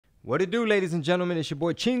What it do, ladies and gentlemen? It's your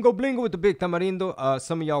boy Chingo Bling with the Big Tamarindo.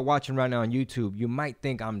 Some of y'all watching right now on YouTube, you might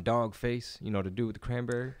think I'm Dogface, you know, the dude with the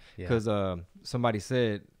cranberry. Because somebody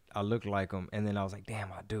said I look like him, and then I was like,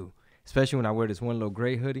 damn, I do. Especially when I wear this one little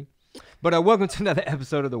gray hoodie. But welcome to another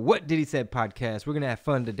episode of the What Did He Said podcast. We're going to have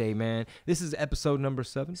fun today, man. This is episode number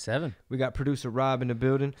 7. We got producer Rob in the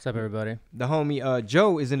building. What's up, everybody? The homie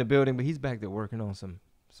Joe is in the building, but he's back there working on some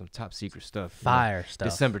top secret stuff. Fire stuff.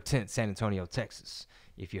 December 10th, San Antonio, Texas.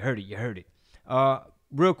 If you heard it, you heard it.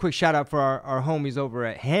 Real quick shout out for our homies over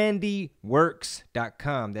at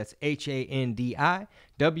handyworks.com. That's HANDIWERX.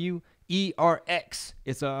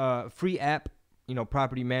 It's a free app, you know,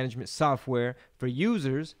 property management software for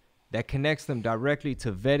users that connects them directly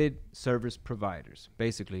to vetted service providers,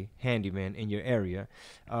 basically handyman in your area.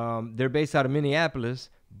 They're based out of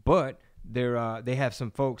Minneapolis, but they have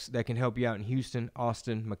some folks that can help you out in Houston,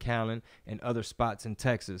 Austin, McAllen, and other spots in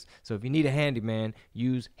Texas. So if you need a handyman,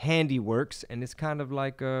 use Handyworks, and it's kind of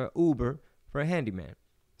like Uber for a handyman.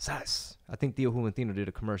 SAASSS. I think Theo Juventino did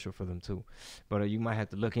a commercial for them too, but you might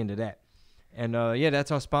have to look into that. And yeah,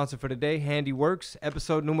 that's our sponsor for today, Handyworks,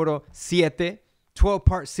 episode numero 7,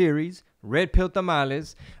 12-part series, Red Pill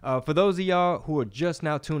Tamales. For those of y'all who are just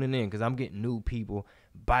now tuning in, because I'm getting new people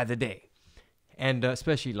by the day. And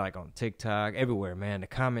especially like on TikTok, everywhere, man. The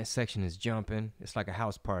comment section is jumping. It's like a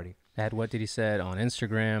house party. At What Did He Said on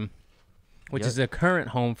Instagram, which is the current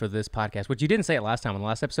home for this podcast. Which you didn't say it last time. On the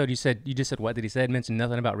last episode, you just said What Did He Said, mentioned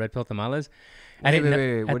nothing about Red Pill Tamales. At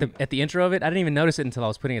the intro of it, I didn't even notice it until I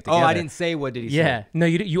was putting it together. Oh, I didn't say What Did He Say. Yeah. No,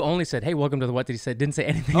 you only said, hey, welcome to the What Did He Said. Didn't say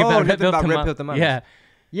anything about Red Pill Tamales. Yeah.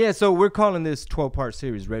 Yeah, so we're calling this 12-part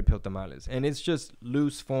series Red Pill Tamales. And it's just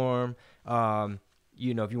loose form.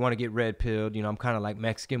 You know, if you want to get red pilled, you know, I'm kind of like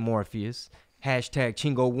Mexican Morpheus. Hashtag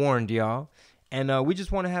Chingo warned y'all. And we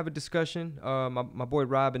just want to have a discussion. My boy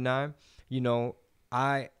Rob and I, you know,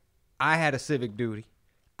 I had a civic duty.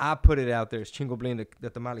 I put it out there as Chingo Bling, the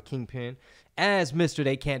Tamale Kingpin. As Mr.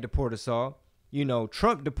 They Can't Deport Us All. You know,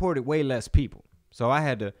 Trump deported way less people. So I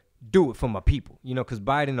had to do it for my people. You know, because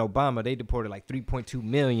Biden and Obama, they deported like 3.2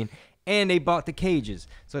 million. And they bought the cages.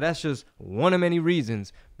 So that's just one of many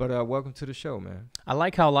reasons. But welcome to the show, man. I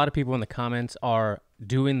like how a lot of people in the comments are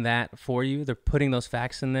doing that for you. They're putting those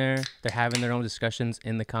facts in there. They're having their own discussions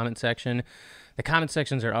in the comment section. The comment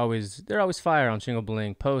sections are always fire on Chingo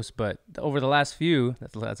Bling posts, but over the last few,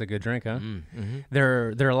 that's a good drink, huh?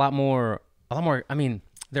 They're a lot more, I mean,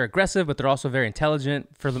 they're aggressive, but they're also very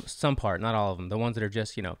intelligent for some part, not all of them. The ones that are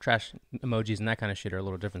just, you know, trash emojis and that kind of shit are a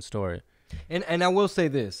little different story. And I will say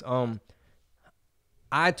this,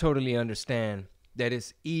 I totally understand that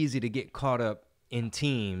it's easy to get caught up in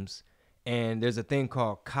teams, and there's a thing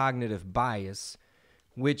called cognitive bias,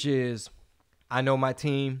 which is I know my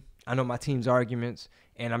team's arguments,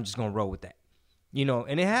 and I'm just gonna roll with that, you know,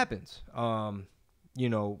 and it happens. You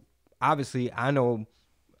know, obviously I know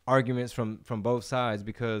arguments from both sides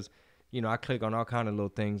because, you know, I click on all kind of little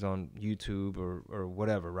things on YouTube or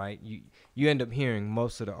whatever, right? You end up hearing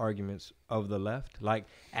most of the arguments of the left, like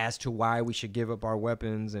as to why we should give up our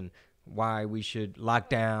weapons and why we should lock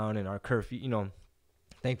down and our curfew. You know,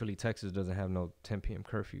 thankfully Texas doesn't have no 10 p.m.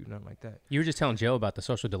 curfew, nothing like that. You were just telling Joe about the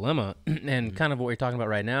social dilemma and kind of what you're talking about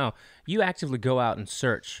right now. You actively go out and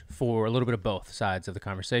search for a little bit of both sides of the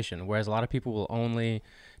conversation, whereas a lot of people will only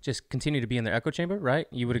just continue to be in their echo chamber, right?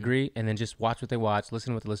 You would agree, and then just watch what they watch, listen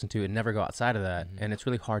to what they listen to, and never go outside of that. And it's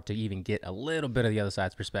really hard to even get a little bit of the other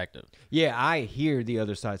side's perspective. Yeah, I hear the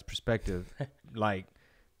other side's perspective. Like,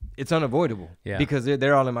 it's unavoidable because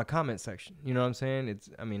they're all in my comment section. You know what I'm saying?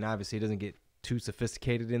 I mean, obviously it doesn't get too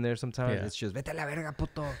sophisticated in there sometimes. It's just, vete a la verga,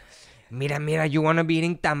 puto. Mira, you want to be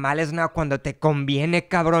eating tamales now cuando te conviene,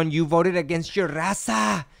 cabrón. You voted against your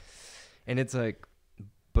raza. And it's like,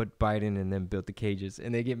 but Biden and them built the cages,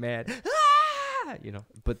 and they get mad. Ah! You know,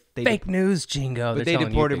 but they fake news, Chingo. But they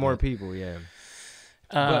deported more people,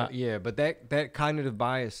 but that cognitive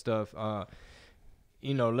bias stuff,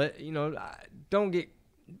 you know, don't get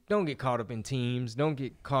caught up in teams. Don't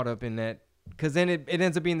get caught up in that, because then it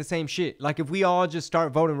ends up being the same shit. Like if we all just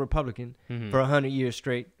start voting Republican for 100 years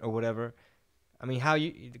straight or whatever, I mean,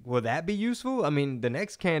 will that be useful? I mean, the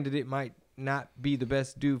next candidate might not be the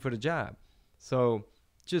best dude for the job. So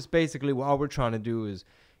just basically all we're trying to do is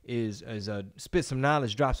spit some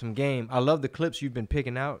knowledge, drop some game. I love the clips you've been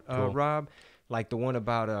picking out, cool. Rob, like the one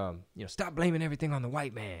about you know, stop blaming everything on the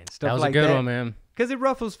white man. Stuff that was like a good one, man. Because it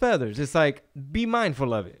ruffles feathers. It's like, be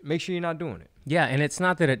mindful of it. Make sure you're not doing it. Yeah, and it's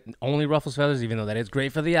not that it only ruffles feathers, even though that is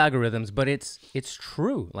great for the algorithms, but it's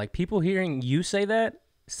true. Like, people hearing you say that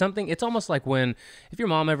something. It's almost like when if your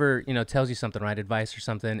mom ever tells you something, right, advice or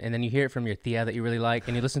something, and then you hear it from your tia that you really like,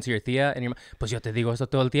 and you listen to your tia, and you're pues yo te digo esto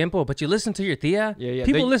todo el tiempo, but you listen to your tia. Yeah.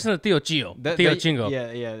 People listen to Tio Chingo.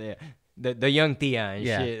 Yeah. The young tia and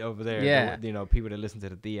shit over there. Yeah. People that listen to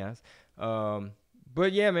the tias.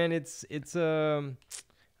 But yeah, man, it's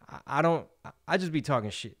I just be talking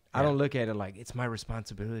shit. Yeah. I don't look at it like it's my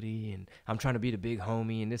responsibility and I'm trying to be the big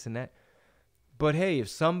homie and this and that. But hey, if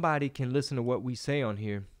somebody can listen to what we say on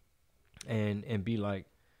here and be like,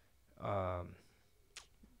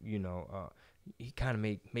 he kind of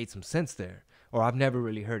made some sense there. Or I've never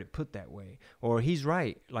really heard it put that way. Or he's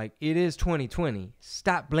right. Like, it is 2020.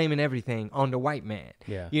 Stop blaming everything on the white man.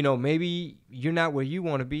 Yeah. Maybe you're not where you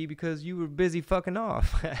want to be because you were busy fucking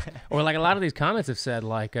off. Or like a lot of these comments have said,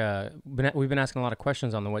 like, we've been asking a lot of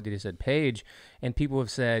questions on the What Did He Said page, and people have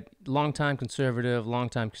said longtime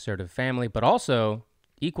conservative family, but also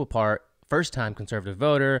equal part first-time conservative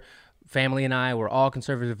voter. Family and I were all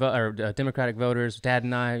conservative Democratic voters. Dad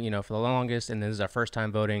and I, for the longest, and this is our first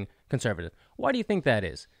time voting conservative. Why do you think that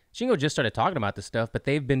is? Chingo just started talking about this stuff, but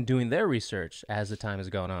they've been doing their research as the time has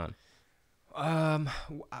gone on.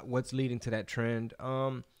 What's leading to that trend?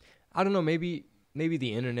 I don't know. Maybe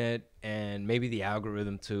the internet and maybe the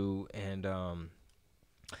algorithm too. And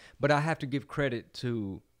but I have to give credit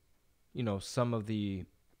to, some of the,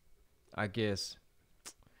 I guess,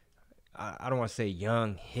 I don't want to say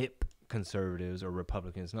young, hip conservatives or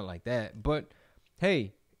Republicans, not like that. But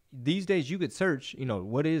hey, these days you could search,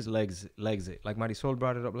 what is Lexit? Like Marisol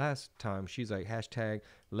brought it up last time. She's like hashtag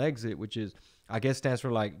Lexit, which is, I guess, stands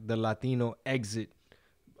for like the Latino exit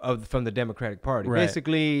from the Democratic Party. Right.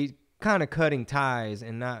 Basically, kind of cutting ties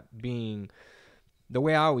and not being. The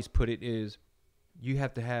way I always put it is, you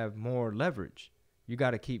have to have more leverage. You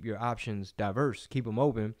got to keep your options diverse, keep them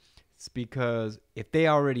open. It's because if they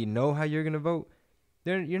already know how you're going to vote,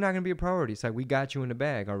 then you're not going to be a priority. It's like, we got you in the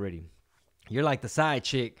bag already. You're like the side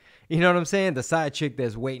chick. You know what I'm saying? The side chick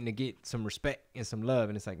that's waiting to get some respect and some love.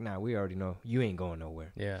 And it's like, nah, we already know you ain't going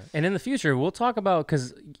nowhere. Yeah. And in the future, we'll talk about,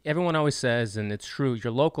 because everyone always says, and it's true,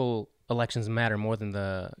 your local elections matter more than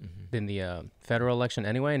the federal election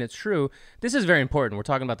anyway, and it's true. This is very important. We're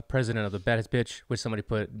talking about the president of the baddest bitch, which somebody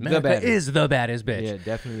put, America is the baddest bitch. Yeah, it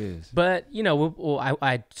definitely is. But,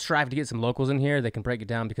 I strive to get some locals in here that can break it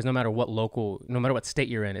down, because no matter what state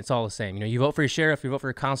you're in, it's all the same. You vote for your sheriff, you vote for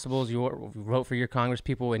your constables, you vote for your congress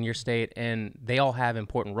people in your state, and they all have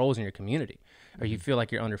important roles in your community. Or you feel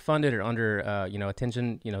like you're underfunded or under,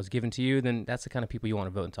 attention, is given to you, then that's the kind of people you want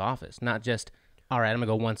to vote into office, not just, all right, I'm going to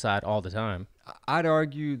go one side all the time. I'd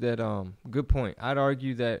argue that, good point. I'd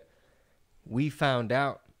argue that we found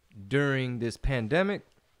out during this pandemic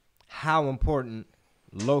how important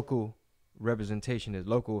local representation is,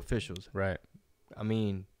 local officials. Right. I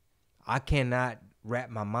mean, I cannot wrap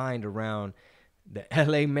my mind around the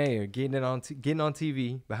LA mayor getting on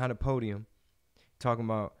TV behind a podium talking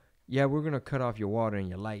about, yeah, we're going to cut off your water and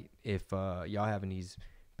your light if y'all having these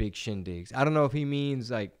big shindigs. I don't know if he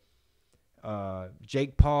means like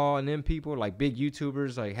Jake Paul and them people, like big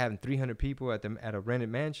YouTubers, like having 300 people at a rented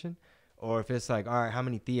mansion, or if it's like, all right, how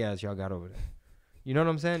many tias y'all got over there? You know what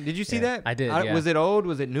I'm saying? Did you see that? I did. Yeah. Was it old?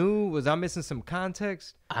 Was it new? Was I missing some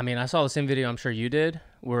context? I mean, I saw the same video. I'm sure you did.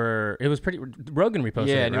 Where it was pretty. Rogan reposted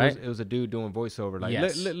it, right? It was a dude doing voiceover. Like,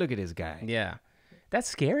 yes. look at this guy. Yeah, that's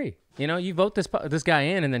scary. You vote this guy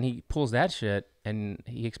in, and then he pulls that shit, and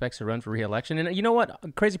he expects to run for re-election. And you know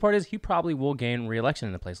what? Crazy part is, he probably will gain re-election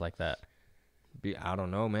in a place like that. I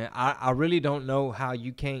don't know, man. I really don't know how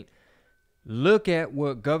you can't look at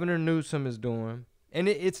what Governor Newsom is doing. And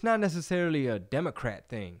it's not necessarily a Democrat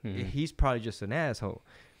thing. Mm-hmm. He's probably just an asshole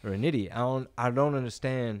or an idiot. I don't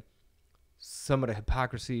understand some of the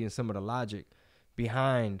hypocrisy and some of the logic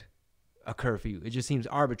behind a curfew. It just seems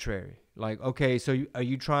arbitrary. Like, okay, so are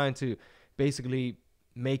you trying to basically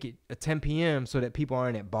make it a 10 p.m. so that people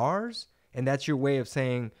aren't at bars? And that's your way of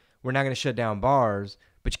saying, we're not going to shut down bars,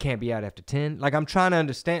 but you can't be out after 10. Like, I'm trying to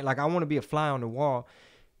understand. Like, I want to be a fly on the wall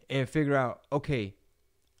and figure out, okay,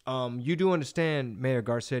 you do understand, Mayor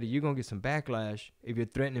Garcetti, you're going to get some backlash if you're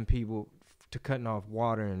threatening people to cutting off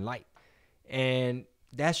water and light. And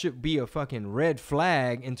that should be a fucking red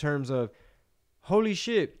flag in terms of, holy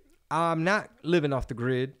shit, I'm not living off the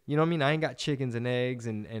grid. You know what I mean? I ain't got chickens and eggs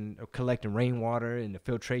and collecting rainwater and the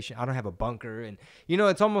filtration. I don't have a bunker. And,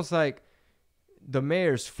 it's almost like the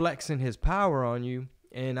mayor's flexing his power on you.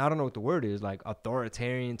 And I don't know what the word is, like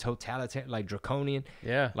authoritarian, totalitarian, like draconian.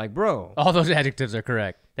 Yeah. Like, bro. All those adjectives are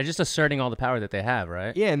correct. They're just asserting all the power that they have,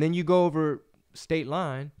 right? Yeah, and then you go over state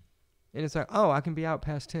line, and it's like, oh, I can be out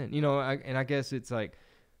past 10. And I guess it's like,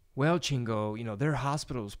 well, Chingo, their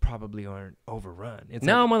hospitals probably aren't overrun. It's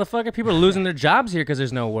No, like, motherfucker, people are losing their jobs here because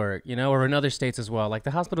there's no work, or in other states as well. Like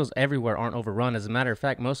the hospitals everywhere aren't overrun. As a matter of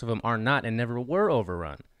fact, most of them are not and never were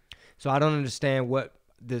overrun. so I don't understand what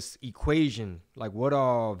this equation, like what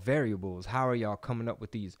all variables, how are y'all coming up with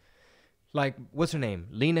these? Like, what's her name?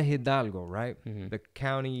 Lena Hidalgo, right? Mm-hmm. The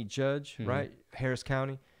county judge, Mm-hmm. right? Harris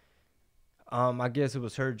County. I guess it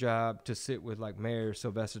was her job to sit with like Mayor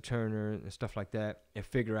Sylvester Turner and stuff like that and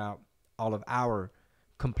figure out all of our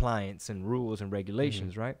compliance and rules and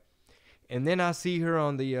regulations, right? And then I see her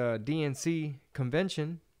on the DNC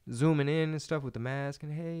convention zooming in and stuff with the mask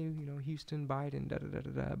and, hey, Houston, Biden,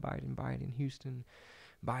 da-da-da-da-da, Biden, Houston,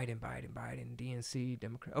 Biden, DNC,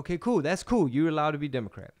 Democrat. Okay, cool. That's cool. You're allowed to be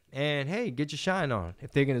Democrat. And, hey, get your shine on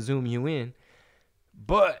if they're going to zoom you in.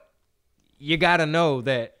 But you got to know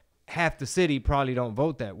that half the city probably don't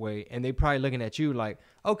vote that way. And they probably looking at you like,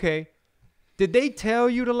 okay, did they tell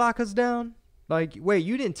you to lock us down? Like, wait,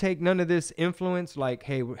 you didn't take none of this influence? Like,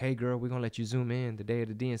 hey, girl, we're going to let you zoom in the day of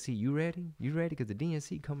the DNC. You ready? You ready? Because the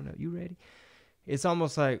DNC coming up. You ready? It's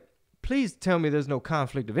almost like, please tell me there's no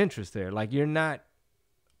conflict of interest there. Like, you're not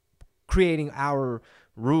creating our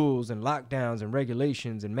rules and lockdowns and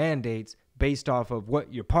regulations and mandates based off of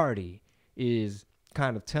what your party is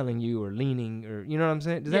kind of telling you or leaning, or you know what I'm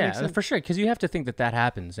saying? Does that make sense? For sure, because you have to think that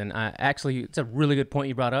happens. And actually, it's a really good point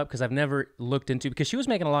you brought up, because I've never looked into, because she was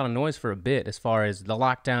making a lot of noise for a bit as far as the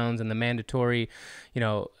lockdowns and the mandatory,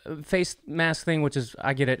 face mask thing, which is,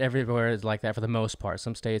 I get it, everywhere is like that for the most part.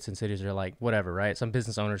 Some states and cities are like, whatever, right? Some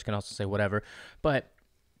business owners can also say whatever. But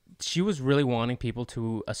she was really wanting people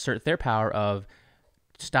to assert their power of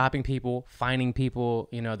stopping people, fining people,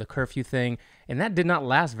 the curfew thing. And that did not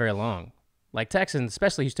last very long. Like Texans,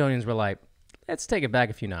 especially Houstonians, were like, let's take it back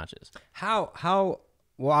a few notches. Well,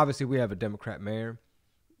 obviously we have a Democrat mayor.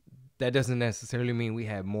 That doesn't necessarily mean we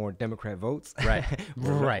have more Democrat votes. Right.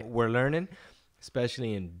 Right. We're learning,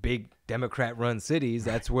 especially in big Democrat-run cities.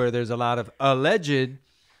 That's where there's a lot of alleged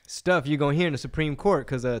stuff you're going to hear in the Supreme Court,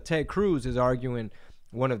 because Ted Cruz is arguing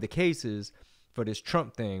one of the cases for this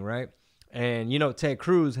Trump thing, right? And, Ted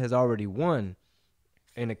Cruz has already won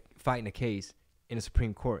fighting a case in the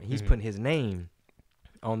Supreme Court. He's putting his name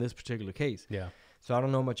on this particular case. Yeah. So I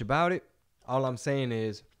don't know much about it. All I'm saying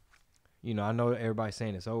is, I know everybody's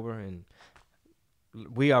saying it's over, and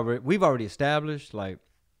we've already established, like,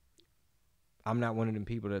 I'm not one of them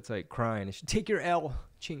people that's like crying and take your L,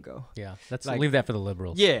 Chingo. Yeah. Let's like, leave that for the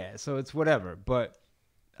liberals. Yeah. So it's whatever. But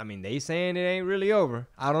I mean, they saying it ain't really over.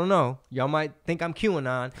 I don't know. Y'all might think I'm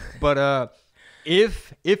QAnon, but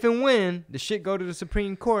if and when the shit go to the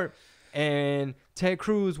Supreme Court and Ted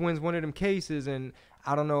Cruz wins one of them cases, and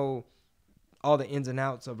I don't know all the ins and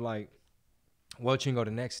outs of like, well, Chingo,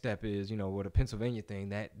 the next step is, with a Pennsylvania thing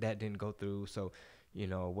that didn't go through. So,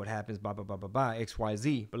 what happens, blah, blah, blah, blah, blah, X, Y,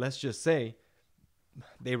 Z. But let's just say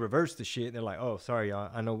they reverse the shit. They're like, oh, sorry,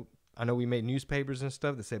 y'all. I know we made newspapers and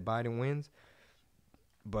stuff that said Biden wins.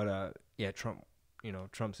 But, yeah, Trump,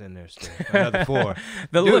 Trump's in there still. Another 4.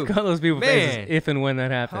 The look on those people's faces if and when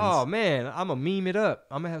that happens. Oh, man, I'm going to meme it up.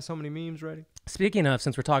 I'm going to have so many memes ready. Speaking of,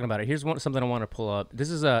 since we're talking about it, here's something I want to pull up.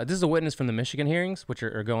 This is a witness from the Michigan hearings, which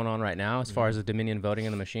are going on right now as far as the Dominion voting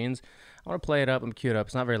in the machines. I want to play it up and cue it up.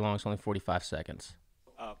 It's not very long. It's only 45 seconds.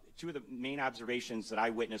 Two of the main observations that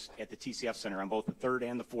I witnessed at the TCF Center on both the 3rd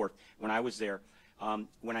and the 4th when I was there,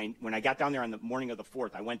 when I got down there on the morning of the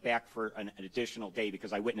 4th, I went back for an additional day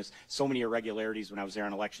because I witnessed so many irregularities when I was there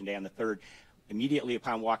on Election Day on the 3rd. Immediately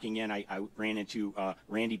upon walking in, I ran into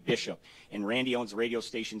Randy Bishop. And Randy owns the radio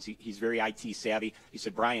stations. He's very IT savvy. He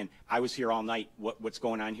said, Brian, I was here all night. What's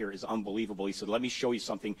going on here is unbelievable. He said, let me show you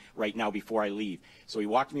something right now before I leave. So he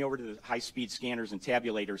walked me over to the high-speed scanners and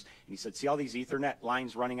tabulators, and he said, see all these Ethernet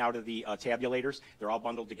lines running out of the tabulators? They're all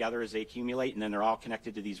bundled together as they accumulate, and then they're all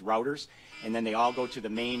connected to these routers, and then they all go to the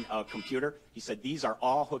main computer. He said, these are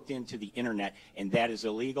all hooked into the internet, and that is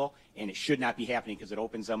illegal, and it should not be happening because it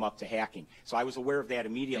opens them up to hacking. So I was aware of that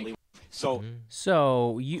immediately. So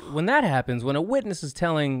when that happens, when a witness is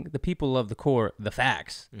telling the people of the court the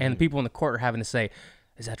facts, and the people in the court are having to say,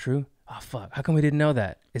 is that true? Oh, fuck. How come we didn't know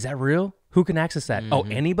that? Is that real? Who can access that? Oh,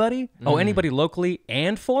 anybody? Oh, anybody locally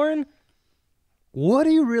and foreign? What do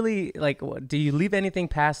you really, like, do you leave anything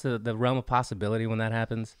past the realm of possibility when that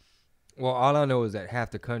happens? Well, all I know is that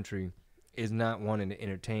half the country is not wanting to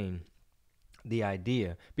entertain the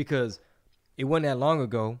idea, because it wasn't that long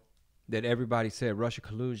ago that everybody said Russia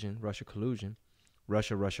collusion, Russia, collusion.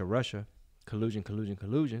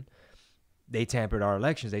 They tampered our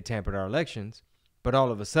elections. But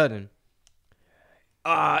all of a sudden,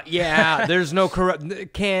 yeah, there's no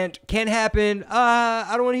corrupt, can't happen.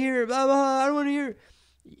 I don't want to hear it. I don't want to hear it.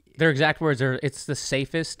 Their exact words are, "It's the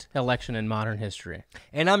safest election in modern history."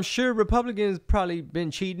 And I'm sure Republicans probably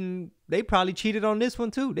been cheating. They probably cheated on this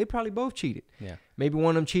one too. They probably both cheated. Yeah. Maybe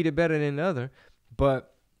one of them cheated better than the other.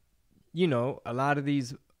 But, you know, a lot of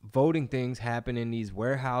these voting things happen in these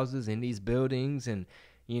warehouses, in these buildings. And,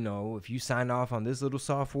 you know, if you sign off on this little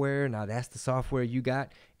software, now that's the software you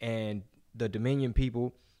got. And the Dominion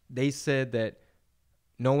people, they said that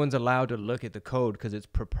no one's allowed to look at the code because it's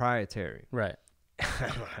proprietary. Right.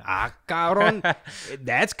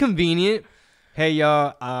 That's convenient. Hey,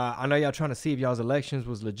 y'all, I know y'all trying to see if y'all's elections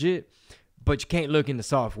was legit, but you can't look in the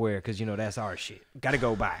software because, you know, that's our shit. Got to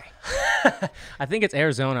go by. I think it's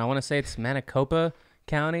Arizona. I want to say it's Maricopa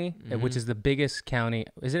County, which is the biggest county.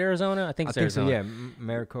 Is it Arizona? I think it's Arizona. So, yeah,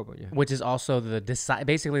 Maricopa, yeah. Which is also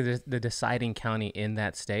basically the deciding county in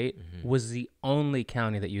that state, was the only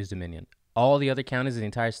county that used Dominion. All the other counties in the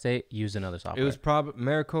entire state used another software. It was probably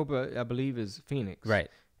Maricopa, I believe, is Phoenix. Right.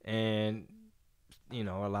 And, you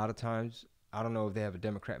know, a lot of times, I don't know if they have a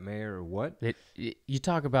Democrat mayor or what. You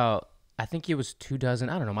talk about, I think it was 24,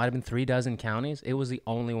 I don't know, might have been 36 counties. It was the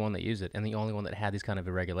only one that used it and the only one that had these kind of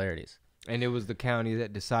irregularities. And it was the county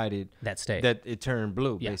that decided that state that it turned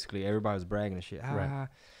blue, yeah. basically. Everybody was bragging and shit. Right.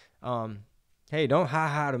 Hey, don't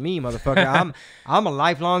ha to me, motherfucker. I'm a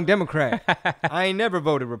lifelong Democrat. I ain't never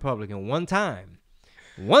voted Republican one time.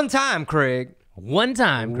 One time, Craig. One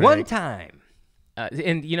time.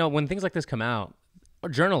 And, you know, when things like this come out, a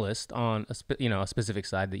journalist on a specific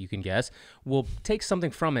side that you can guess will take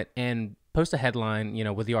something from it and post a headline, you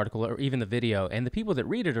know, with the article or even the video, and the people that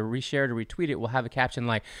read it or reshare it or retweet it will have a caption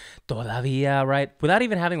like "Todavía," right, without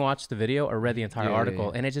even having watched the video or read the entire article,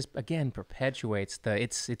 and it just again perpetuates the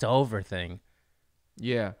it's over thing.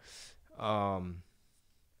 Yeah.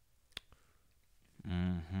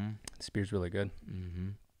 This beer's really good.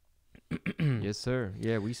 Yes, sir.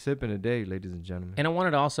 Yeah, we sipping today, ladies and gentlemen. And I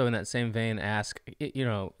wanted to also, in that same vein, ask, you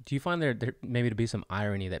know, do you find there maybe to be some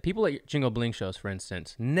irony that people at Chingo Bling shows, for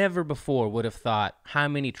instance, never before would have thought how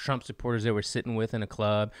many Trump supporters they were sitting with in a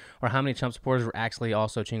club, or how many Trump supporters were actually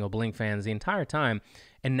also Chingo Bling fans the entire time,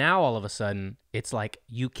 and now all of a sudden it's like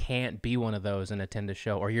you can't be one of those and attend a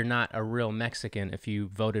show, or you're not a real Mexican if you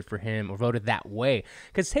voted for him or voted that way.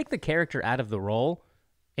 Because take the character out of the role,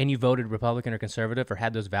 and you voted Republican or conservative or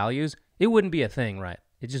had those values, it wouldn't be a thing, right?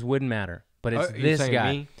 It just wouldn't matter. But it's this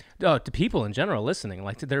guy. Me? Oh, to people in general listening,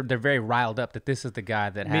 like they're very riled up that this is the guy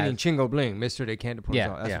that meaning Chingo Bling, Mr. They Can't Deport.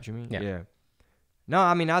 Yeah, That's what you mean? Yeah. No,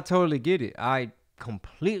 I mean, I totally get it. I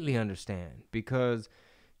completely understand, because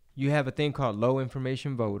you have a thing called low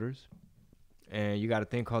information voters, and you got a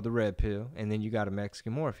thing called the red pill, and then you got a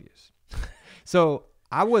Mexican Morpheus. So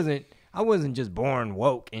I wasn't just born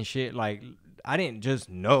woke and shit. Like, I didn't just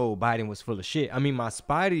know Biden was full of shit. I mean, my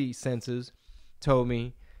spidey senses told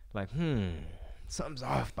me, like, something's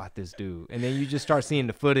off about this dude. And then you just start seeing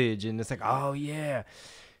the footage, and it's like, oh, yeah.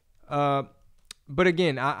 But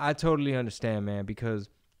again, I totally understand, man, because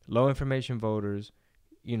low information voters,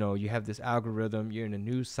 you know, you have this algorithm, you're in a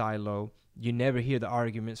news silo, you never hear the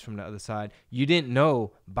arguments from the other side. You didn't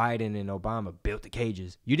know Biden and Obama built the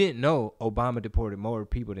cages. You didn't know Obama deported more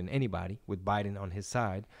people than anybody with Biden on his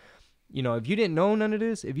side. You know, if you didn't know none of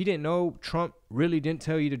this, if you didn't know Trump really didn't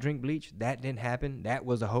tell you to drink bleach, that didn't happen. That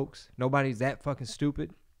was a hoax. Nobody's that fucking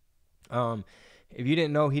stupid. If you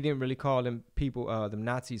didn't know he didn't really call them people, them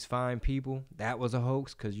Nazis fine people, that was a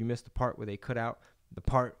hoax, because you missed the part where they cut out the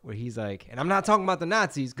part where he's like, and I'm not talking about the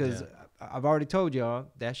Nazis, because I've already told y'all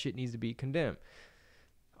that shit needs to be condemned.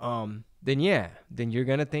 Then you're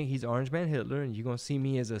going to think he's Orange Man Hitler, and you're going to see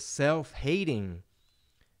me as a self-hating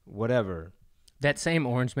whatever. That same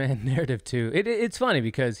Orange Man narrative, too. It's funny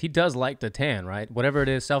because he does like to tan, right? Whatever it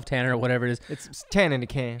is, self-tanner or whatever it is. It's tan in a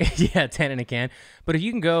can. Yeah, tan in a can. But if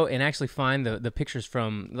you can go and actually find the pictures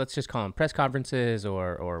from, let's just call them press conferences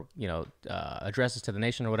or you know, addresses to the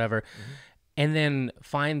nation or whatever, and then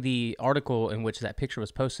find the article in which that picture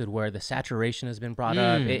was posted where the saturation has been brought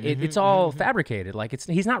up. It's all fabricated. Like,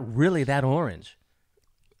 he's not really that orange.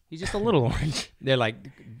 He's just a little orange. They're like,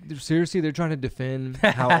 seriously, they're trying to defend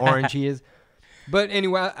how orange he is. But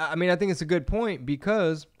anyway, I mean, I think it's a good point,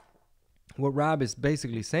 because what Rob is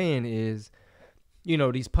basically saying is, you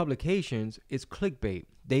know, these publications, it's clickbait.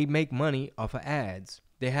 They make money off of ads.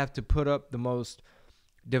 They have to put up the most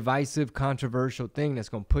divisive, controversial thing that's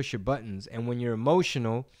going to push your buttons. And when you're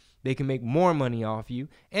emotional, they can make more money off you,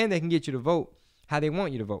 and they can get you to vote how they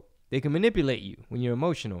want you to vote. They can manipulate you when you're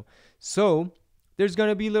emotional. So there's going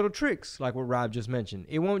to be little tricks like what Rob just mentioned.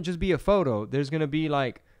 It won't just be a photo. There's going to be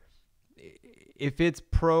like, if it's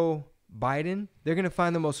pro-Biden, they're going to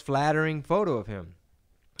find the most flattering photo of him.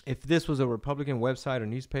 If this was a Republican website or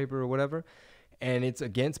newspaper or whatever, and it's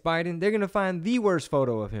against Biden, they're going to find the worst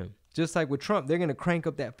photo of him. Just like with Trump, they're going to crank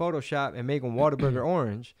up that Photoshop and make him Whataburger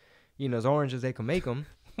orange, as orange as they can make him.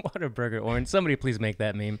 Whataburger orange. Somebody please make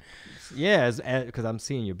that meme. Yeah, because I'm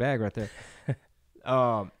seeing your bag right there.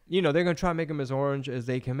 They're going to try to make him as orange as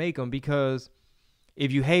they can make him, because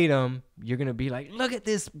if you hate him, you're going to be like, look at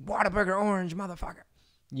this Whataburger orange, motherfucker.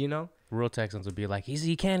 Real Texans would be like,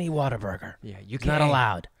 he can't eat Whataburger. Yeah, you It's can't. not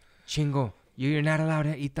allowed. Chingo, you're not allowed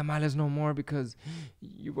to eat tamales no more because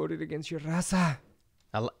you voted against your raza.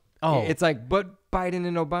 It's like, but Biden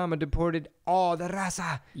and Obama deported all the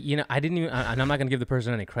raza. I didn't even, and I'm not going to give the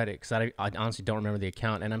person any credit because I honestly don't remember the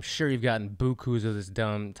account. And I'm sure you've gotten bukus of this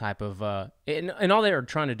dumb type of, and all they are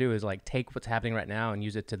trying to do is like take what's happening right now and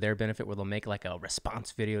use it to their benefit, where they'll make like a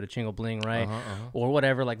response video to Chingo Bling, right? Or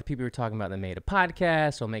whatever, like the people you were talking about that made a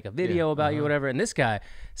podcast or make a video about you, whatever. And this guy,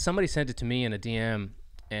 somebody sent it to me in a DM,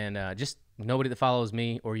 and just nobody that follows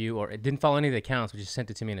me or you, or it didn't follow any of the accounts, but just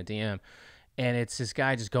sent it to me in a DM. And it's this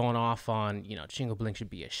guy just going off on, Chingo Bling should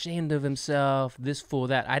be ashamed of himself, this fool,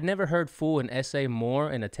 that. I'd never heard fool and essay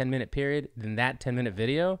more in a 10-minute period than that 10-minute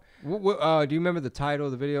video. Do you remember the title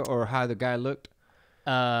of the video or how the guy looked?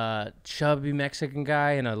 Chubby Mexican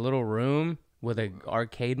guy in a little room with an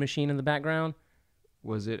arcade machine in the background.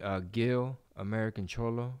 Was it Gil, American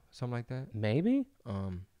Cholo, something like that? Maybe.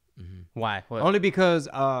 Why? What? Only because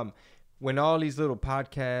when all these little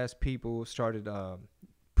podcast people started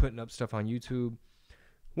putting up stuff on YouTube,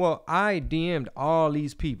 well, I DM'd all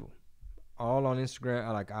these people, all on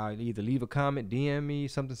Instagram. I'd either leave a comment, DM me,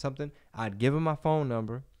 something. I'd give them my phone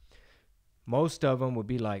number. Most of them would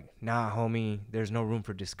be like, nah, homie, there's no room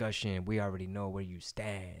for discussion. We already know where you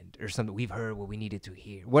stand, or something. We've heard what we needed to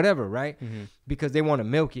hear. Whatever, right? Because they want to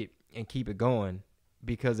milk it and keep it going.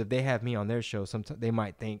 Because if they have me on their show, sometimes they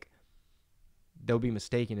might think, they'll be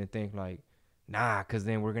mistaken and think like, nah, because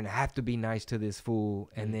then we're going to have to be nice to this fool,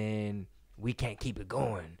 and then we can't keep it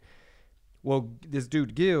going. Well, this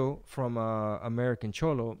dude Gil from American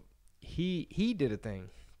Cholo, he did a thing,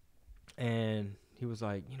 and he was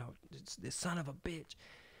like, this son of a bitch,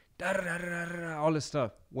 all this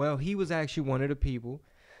stuff. Well, he was actually one of the people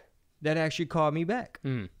that actually called me back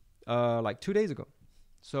like 2 days ago.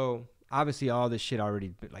 So obviously all this shit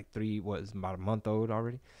already, like about a month old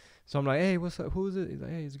already. So I'm like, hey, what's up? Who is it? He's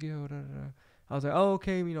like, hey, it's Gil. I was like, oh,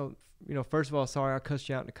 okay, first of all, sorry I cussed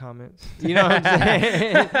you out in the comments. You know what I'm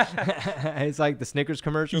saying? It's like the Snickers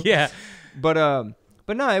commercial. Yeah. But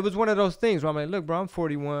no, it was one of those things where I'm like, look, bro, I'm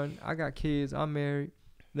 41. I got kids. I'm married.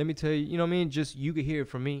 Let me tell you, you know what I mean? Just, you could hear it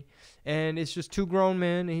from me. And it's just two grown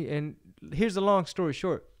men. And here's the long story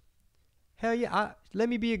short. Hell yeah, let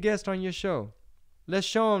me be a guest on your show. Let's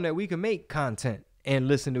show them that we can make content and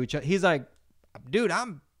listen to each other. He's like, dude,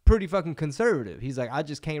 I'm pretty fucking conservative. He's like, I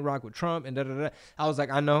just can't rock with Trump and da-da-da. I was like,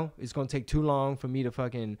 I know. It's going to take too long for me to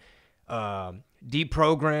fucking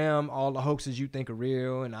deprogram all the hoaxes you think are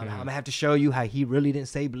real. And I'm going to have to show you how he really didn't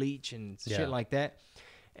say bleach and shit like that.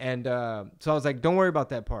 And so I was like, don't worry about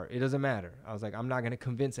that part. It doesn't matter. I was like, I'm not going to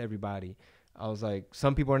convince everybody. I was like,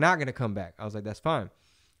 some people are not going to come back. I was like, that's fine.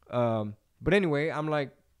 But anyway, I'm like,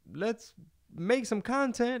 let's make some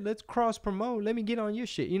content. Let's cross promote. Let me get on your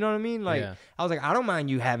shit. You know what I mean? Like, I was like, I don't mind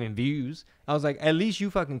you having views. I was like, at least you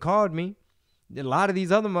fucking called me. A lot of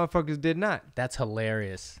these other motherfuckers did not. That's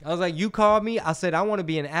hilarious. I was like, you called me. I said, I want to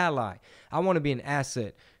be an ally. I want to be an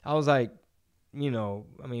asset. I was like, we ain't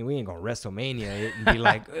gonna WrestleMania it and be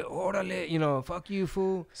like, orderly, fuck you,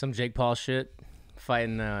 fool. Some Jake Paul shit,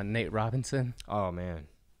 fighting Nate Robinson. Oh man,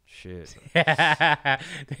 shit.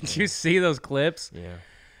 Did you see those clips?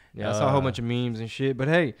 Yeah, I saw a whole bunch of memes and shit. But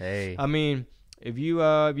hey, I mean, if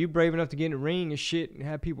you brave enough to get in the ring and shit and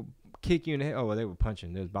have people kick you in the head, they were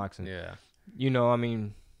punching. There's boxing. Yeah.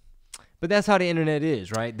 But that's how the internet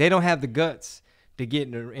is, right? They don't have the guts to get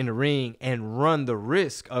in the ring and run the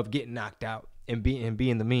risk of getting knocked out and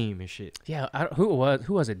being the meme and shit. Yeah, who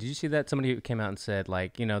was it? Did you see that? Somebody came out and said,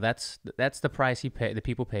 like, that's the price the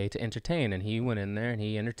people pay to entertain, and he went in there and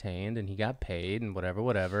he entertained and he got paid and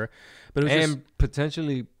whatever. But it was just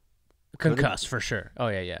potentially concussed for sure. Oh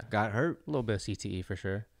yeah, got hurt. A little bit of CTE for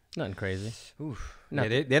sure. Nothing crazy. Oof. Yeah,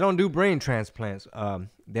 they don't do brain transplants.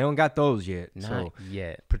 They don't got those yet. Not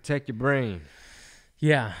yet. Protect your brain.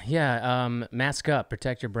 Yeah. Mask up,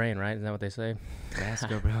 protect your brain, right? Isn't that what they say?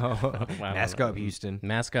 Mask up, Mask up, Houston.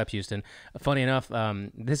 Mask up, Houston. Funny enough,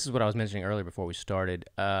 this is what I was mentioning earlier before we started.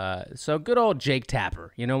 So good old Jake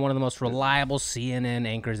Tapper, one of the most reliable CNN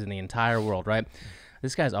anchors in the entire world, right?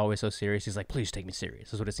 This guy's always so serious. He's like, please take me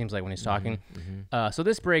serious. Is what it seems like when he's talking. Mm-hmm. So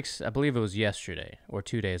this breaks, I believe it was yesterday or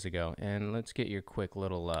 2 days ago. And let's get your quick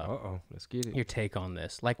little, Let's get it. your take on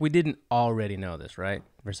this. Like, we didn't already know this, right?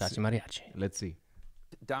 Versace Mariachi. Let's see.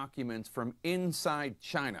 Documents from inside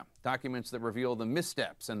China, documents that reveal the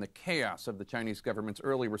missteps and the chaos of the Chinese government's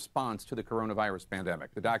early response to the coronavirus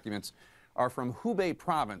pandemic. The documents are from Hubei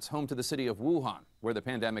province, home to the city of Wuhan, where the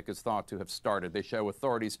pandemic is thought to have started. They show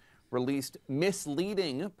authorities released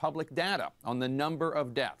misleading public data on the number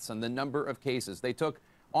of deaths and the number of cases. They took,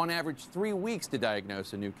 on average, 3 weeks to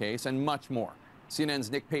diagnose a new case and much more.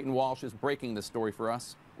 CNN's Nick Payton-Walsh is breaking this story for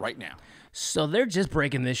us right now. So they're just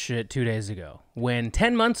breaking this shit 2 days ago. When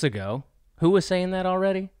 10 months ago, who was saying that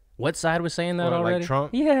already? What side was saying that already? Like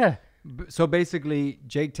Trump? Yeah. So basically,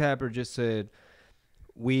 Jake Tapper just said,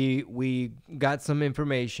 we got some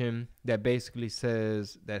information that basically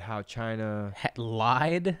says that how China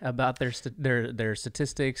Lied about their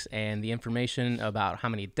statistics and the information about how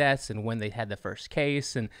many deaths and when they had the first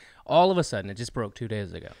case, and all of a sudden it just broke 2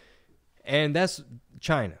 days ago. And that's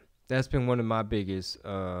China. That's been one of my biggest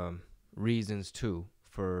reasons too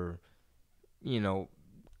for,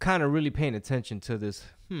 kind of really paying attention to this.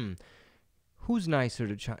 Who's nicer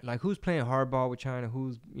to China? Like, who's playing hardball with China?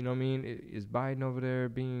 Who's, you know what I mean? Is Biden over there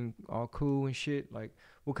being all cool and shit? Like,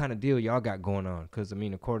 what kind of deal y'all got going on? Because, I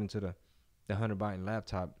mean, according to the Hunter Biden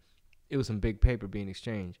laptop, it was some big paper being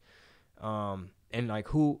exchanged. And, like,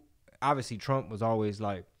 obviously Trump was always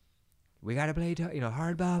like, we got to play,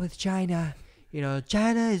 hardball with China.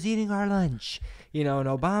 China is eating our lunch. And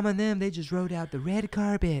Obama and them, they just rode out the red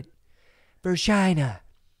carpet for China.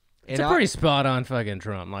 It's a pretty spot-on fucking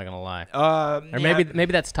Trump, not gonna lie. Or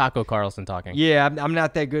maybe that's Taco Carlson talking. Yeah, I'm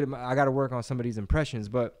not that good. I got to work on some of these impressions.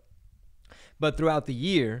 But throughout the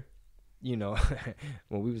year, when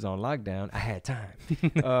we was on lockdown, I had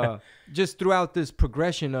time. Just throughout this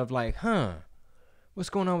progression of like,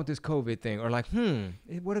 what's going on with this COVID thing? Or like,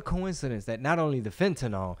 what a coincidence that not only the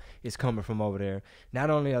fentanyl is coming from over there,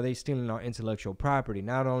 not only are they stealing our intellectual property,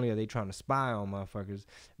 not only are they trying to spy on motherfuckers,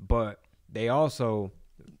 but they also...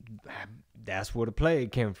 that's where the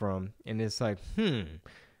plague came from. And it's like,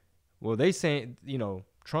 well, they saying,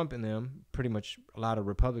 Trump and them, pretty much a lot of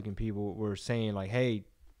Republican people were saying like, hey,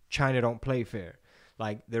 China don't play fair.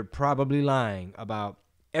 Like, they're probably lying about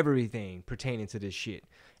everything pertaining to this shit,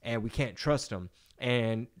 and we can't trust them.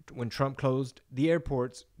 And when Trump closed the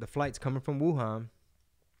airports, the flights coming from Wuhan,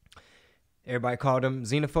 everybody called him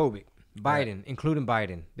xenophobic. Biden, including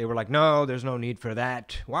Biden. They were like, no, there's no need for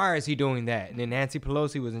that. Why is he doing that? And then Nancy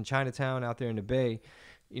Pelosi was in Chinatown out there in the Bay.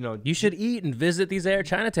 You should eat and visit these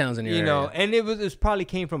Chinatowns in your area. And it probably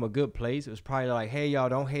came from a good place. It was probably like, hey, y'all,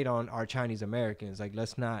 don't hate on our Chinese Americans. Like,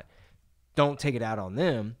 don't take it out on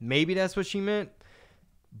them. Maybe that's what she meant.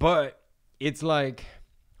 But it's like,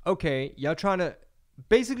 okay, y'all trying to,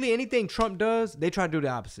 basically anything Trump does, they try to do the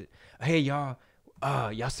opposite. Hey, y'all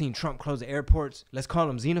seen Trump close the airports? Let's call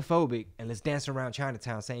him xenophobic and let's dance around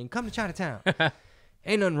Chinatown saying, come to Chinatown.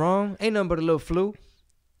 Ain't nothing wrong. Ain't nothing but a little flu.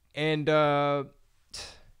 And, I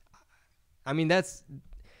mean, that's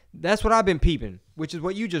what I've been peeping, which is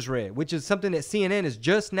what you just read, which is something that CNN is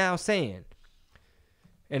just now saying.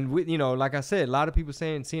 And, like I said, a lot of people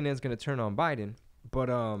saying CNN's going to turn on Biden. But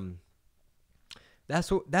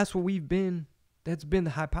that's what we've been. That's been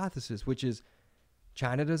the hypothesis, which is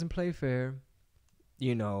China doesn't play fair.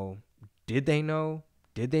 Did they know?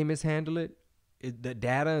 Did they mishandle it? The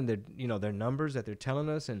data and their numbers that they're telling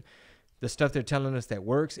us and the stuff they're telling us that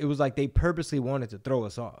works, it was like they purposely wanted to throw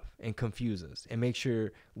us off and confuse us and make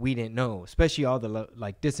sure we didn't know, especially all the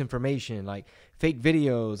like disinformation, like fake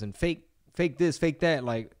videos and fake this, fake that,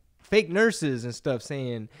 like fake nurses and stuff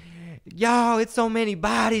saying, yo, it's so many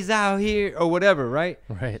bodies out here or whatever, right?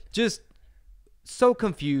 Right. Just so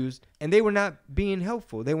confused, and they were not being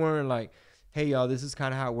helpful. They weren't like, hey, y'all, this is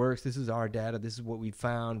kind of how it works. This is our data. This is what we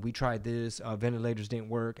found. We tried this. Ventilators didn't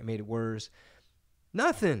work. It made it worse.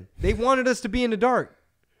 Nothing. They wanted us to be in the dark.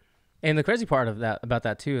 And the crazy part about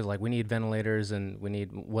that too is like we need ventilators and we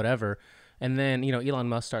need whatever. And then, Elon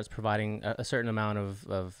Musk starts providing a certain amount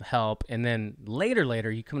of help. And then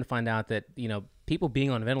later, you come to find out that, people being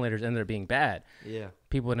on ventilators ended up being bad. Yeah.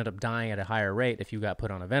 People ended up dying at a higher rate if you got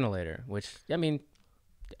put on a ventilator, which, I mean,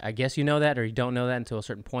 I guess you know that or you don't know that until a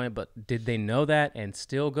certain point. But did they know that and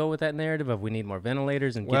still go with that narrative of we need more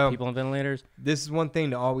ventilators and get people on ventilators? This is one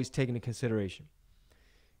thing to always take into consideration.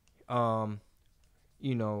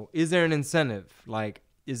 Is there an incentive? Like,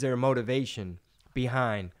 is there a motivation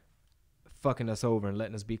behind fucking us over and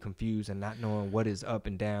letting us be confused and not knowing what is up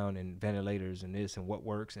and down and ventilators and this and what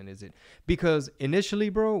works and is it? Because initially,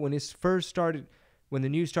 bro, when the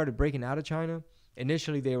news started breaking out of China,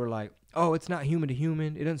 initially they were like, oh, it's not human to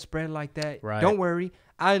human. It doesn't spread like that. Right. Don't worry.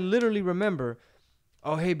 I literally remember,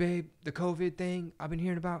 oh, hey, babe, the COVID thing I've been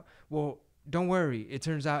hearing about. Well, don't worry. It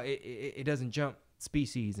turns out it doesn't jump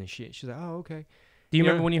species and shit. She's like, oh, okay. Do you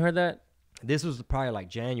remember when you heard that? This was probably like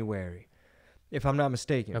January, if I'm not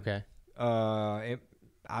mistaken. Okay. I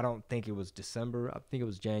don't think it was December. I think it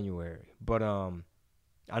was January. But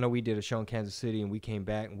I know we did a show in Kansas City, and we came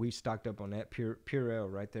back, and we stocked up on that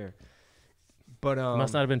Purell right there. But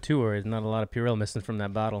Must not have been too worried. Not a lot of Purell missing from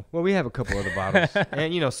that bottle. well, we have a couple other bottles.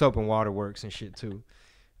 And, soap and water works and shit, too.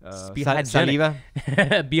 Be hygienic. Saliva.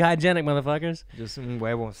 Be hygienic, motherfuckers. Just un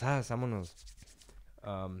huevo. Vámonos.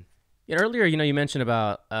 Earlier, you mentioned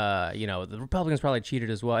about, the Republicans probably cheated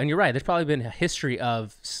as well. And you're right. There's probably been a history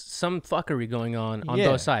of some fuckery going on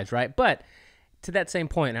both sides, right? But to that same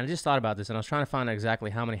point, and I just thought about this, and I was trying to find out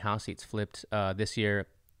exactly how many House seats flipped this year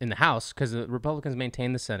in the House, because the Republicans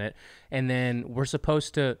maintain the Senate, and then we're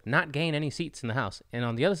supposed to not gain any seats in the House. And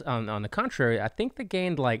on the other, on the contrary, I think they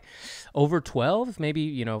gained like over 12,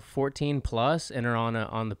 maybe 14 plus, and are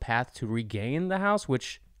on the path to regain the House,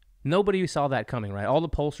 which nobody saw that coming, right? All the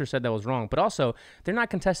pollsters said that was wrong, but also they're not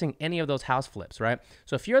contesting any of those House flips, right?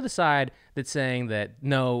 So if you're the side that's saying that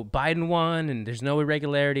no, Biden won and there's no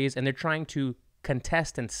irregularities, and they're trying to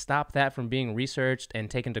contest and stop that from being researched and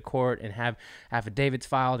taken to court and have affidavits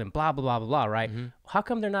filed and blah, blah, blah, blah, blah, right? Mm-hmm. How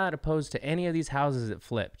come they're not opposed to any of these houses that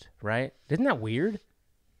flipped, right? Isn't that weird?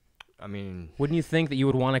 I mean, wouldn't you think that you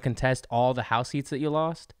would want to contest all the House seats that you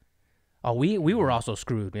lost? Oh, we were also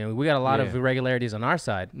screwed, man. We got a lot of irregularities on our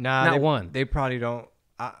side. Nah, not one. They probably don't.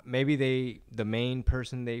 Maybe the main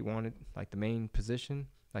person they wanted, like the main position,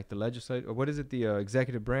 like the legislature, or what is it, the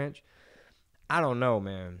executive branch? I don't know,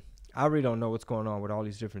 man. I really don't know what's going on with all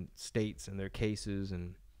these different states and their cases,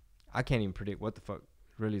 and I can't even predict what the fuck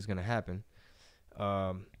really is going to happen.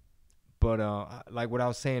 But like what I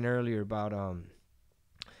was saying earlier about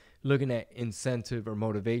looking at incentive or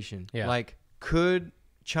motivation, like could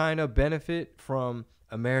China benefit from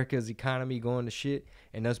America's economy going to shit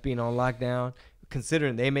and us being on lockdown,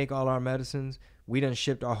 considering they make all our medicines? We done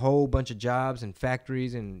shipped a whole bunch of jobs and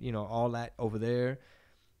factories and, all that over there.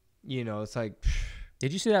 It's like...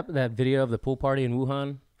 Did you see that video of the pool party in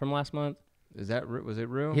Wuhan from last month? Was it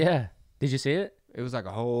real? Yeah. Did you see it? It was like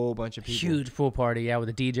a whole bunch of people. Huge pool party, with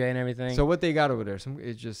a DJ and everything. So what they got over there?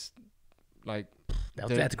 It's just like...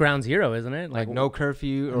 That's ground zero, isn't it? Like no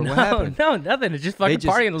curfew or what happened? No, nothing. It's just fucking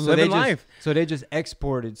partying and living life. So they just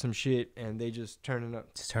exported some shit and they just turning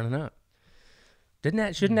up. Just turning up.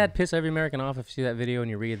 Shouldn't that piss every American off if you see that video and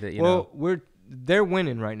you read that, Well, they're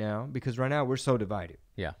winning right now because right now we're so divided.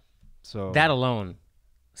 Yeah. So that alone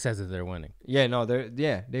says that they're winning. Yeah, no,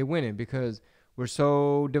 they're winning because we're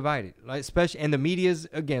so divided. Like especially, and the media's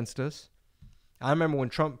against us. I remember when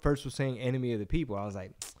Trump first was saying enemy of the people, I was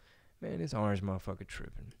like, man, this orange motherfucker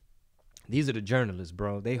tripping. These are the journalists,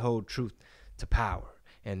 bro. They hold truth to power,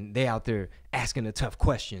 and they out there asking the tough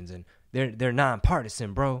questions, and they're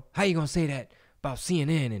nonpartisan, bro. How you gonna say that about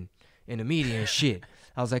CNN and the media and shit?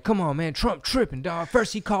 I was like, come on, man, Trump tripping, dog.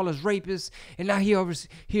 First he called us rapists, and now he over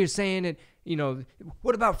here saying that,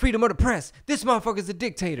 what about freedom of the press? This motherfucker's a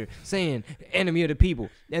dictator, saying enemy of the people.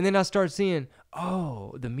 And then I start seeing,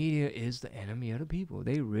 oh, the media is the enemy of the people.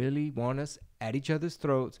 They really want us at each other's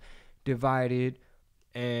throats, divided,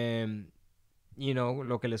 and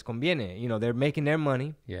lo que les conviene. They're making their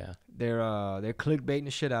money. Yeah. They're clickbaiting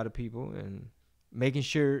the shit out of people and making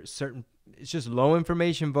sure it's just low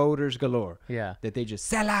information voters galore. Yeah. That they just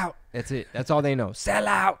sell out. That's it. That's all they know. Sell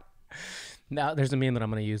out. Now, there's a meme that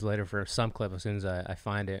I'm going to use later for some clip as soon as I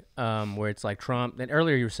find it, where it's like Trump. And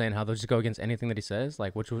earlier you were saying how they'll just go against anything that he says,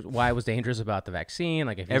 like why it was dangerous about the vaccine.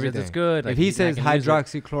 Like if he says it's good. Like if he says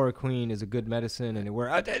hydroxychloroquine is a good medicine and it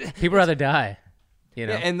works. People rather die.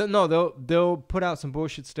 Yeah, and they'll put out some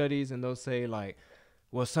bullshit studies and they'll say like,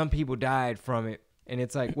 well, some people died from it. And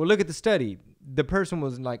it's like, well, look at the study. The person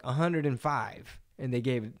was like 105 and they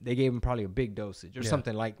gave him probably a big dosage or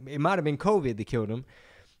something. Like it might have been COVID that killed him.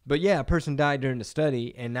 But yeah, a person died during the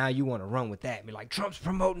study, and now you want to run with that and be like, Trump's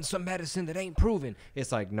promoting some medicine that ain't proven.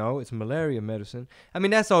 It's like, no, it's malaria medicine. I mean,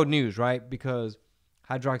 that's old news, right? Because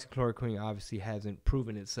hydroxychloroquine obviously hasn't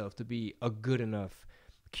proven itself to be a good enough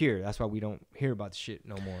cure. That's why we don't hear about the shit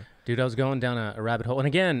no more. Dude, I was going down a rabbit hole. And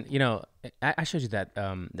again, I showed you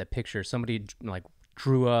that picture. Somebody like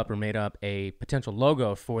drew up or made up a potential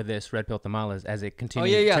logo for this Red Pill Tamales as it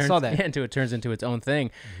continues. Oh, yeah, I saw that. Until it turns into its own thing.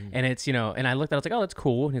 Mm-hmm. And it's, and I looked at it, I was like, oh, that's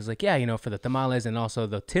cool. And he's like, yeah, for the tamales and also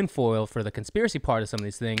the tinfoil for the conspiracy part of some of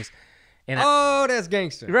these things. And Oh, that's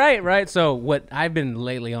gangster. Right. So what I've been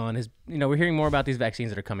lately on is, we're hearing more about these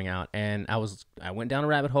vaccines that are coming out, and I went down a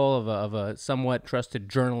rabbit hole of a somewhat trusted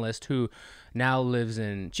journalist who now lives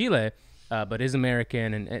in Chile, but is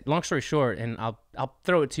American. And long story short, and I'll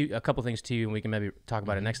throw a couple things to you, and we can maybe talk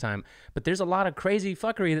about it next time. But there's a lot of crazy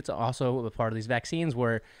fuckery that's also a part of these vaccines,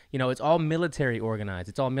 where it's all military organized,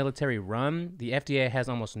 it's all military run. The FDA has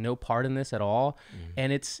almost no part in this at all,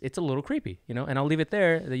 and it's a little creepy, And I'll leave it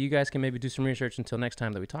there that you guys can maybe do some research until next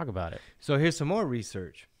time that we talk about it. So here's some more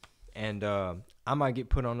research, and I might get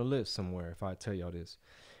put on the list somewhere if I tell y'all this.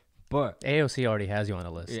 But AOC already has you on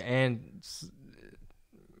a list. And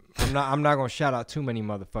I'm not gonna shout out too many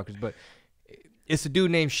motherfuckers, but it's a dude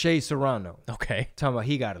named Shea Serrano. Okay. Talking about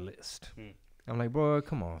he got a list. I'm like, bro,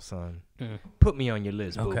 come on, son. Put me on your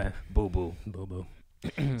list, boo. Okay. Boo boo. Boo boo.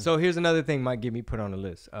 So here's another thing might get me put on the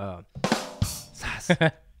list.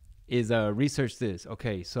 SAASSS is research this.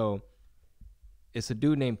 Okay, so it's a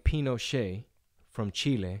dude named Pinochet from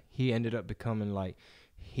Chile. He ended up becoming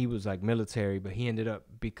he was military, but he ended up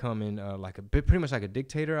becoming pretty much like a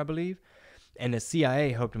dictator, I believe. And the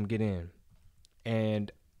CIA helped him get in.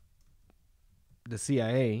 And the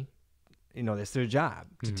CIA, that's their job,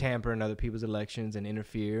 to tamper in other people's elections and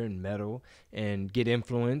interfere and meddle and get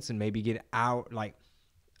influence and maybe get out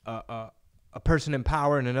a person in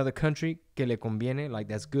power in another country que le conviene,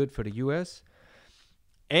 that's good for the U.S.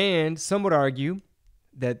 And some would argue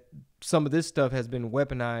that some of this stuff has been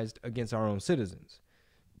weaponized against our own citizens.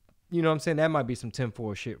 You know what I'm saying? That might be some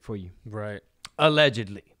tinfoil shit for you. Right.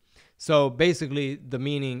 Allegedly. So basically, the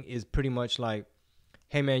meaning is pretty much like,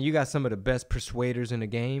 hey, man, you got some of the best persuaders in the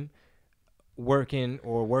game working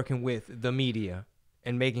with the media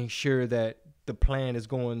and making sure that the plan is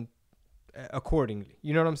going accordingly.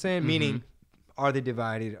 You know what I'm saying? Meaning, are they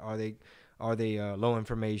divided? Are they low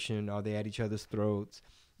information? Are they at each other's throats?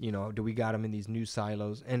 Do we got them in these new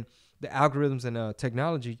silos? And the algorithms and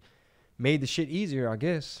technology made the shit easier, I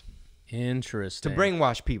guess. Interesting. To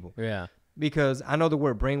brainwash people. Yeah. Because I know the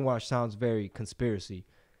word brainwash sounds very conspiracy,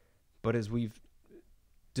 but as we've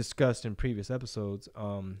discussed in previous episodes,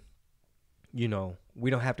 we don't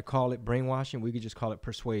have to call it brainwashing. We could just call it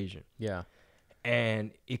persuasion. Yeah.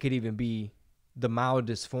 And it could even be, the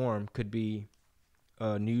mildest form could be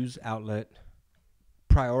a news outlet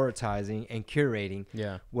prioritizing and curating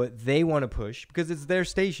what they want to push, because it's their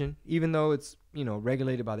station, even though it's,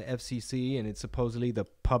 regulated by the FCC and it's supposedly the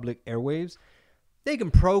public airwaves. They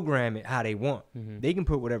can program it how they want. They can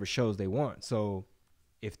put whatever shows they want. So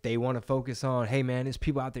if they want to focus on, hey, man, there's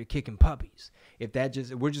people out there kicking puppies.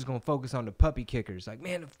 We're just going to focus on the puppy kickers. Like,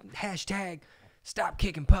 man, hashtag stop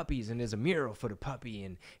kicking puppies. And there's a mural for the puppy.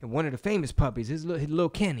 And one of the famous puppies is little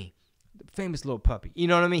Kenny, the famous little puppy. You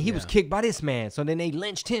know what I mean? He was kicked by this man. So then they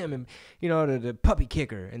lynched him and, the puppy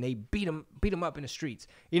kicker. And they beat him up in the streets.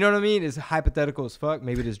 You know what I mean? It's hypothetical as fuck.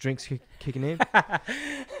 Maybe this drink's kicking in.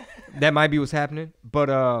 That might be what's happening. But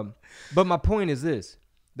my point is this.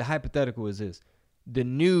 The hypothetical is this. The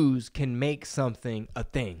news can make something a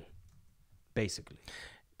thing, basically.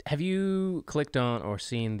 Have you clicked on or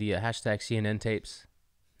seen the hashtag CNN tapes?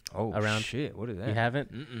 Oh, around? Shit. What is that? You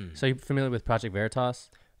haven't? Mm-mm. So you're familiar with Project Veritas?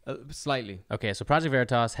 Slightly. Okay, so Project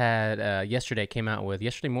Veritas had yesterday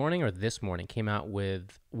morning came out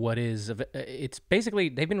with what is, it's basically,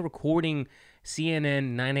 they've been recording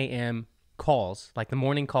CNN 9 a.m. calls, like the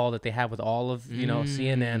morning call that they have with all of,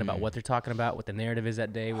 CNN about what they're talking about, what the narrative is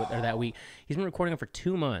that day or that week. He's been recording them for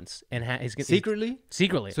 2 months. And Secretly?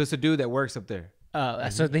 Secretly. So it's a dude that works up there.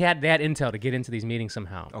 So they had intel to get into these meetings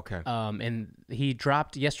somehow. Okay. And he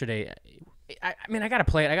dropped yesterday. I got to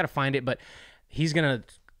play it. I got to find it, but he's going to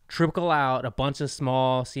trickle out a bunch of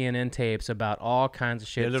small CNN tapes about all kinds of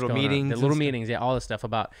shit. The little meetings, all this stuff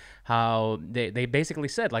about how they basically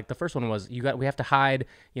said, like the first one was, we have to hide,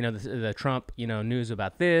 the Trump, news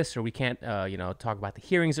about this, or we can't, talk about the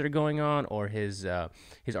hearings that are going on, or his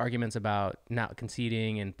arguments about not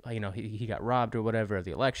conceding and he got robbed or whatever of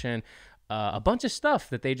the election. A bunch of stuff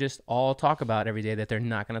that they just all talk about every day that they're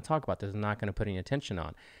not going to talk about. They're not going to put any attention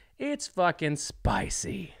on. It's fucking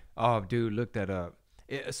spicy. Oh, dude, look that up.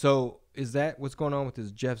 So is that what's going on with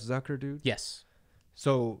this Jeff Zucker dude? Yes.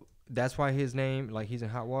 So that's why his name, like he's in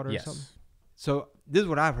hot water or Yes. something? So this is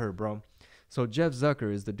what I've heard, bro. So Jeff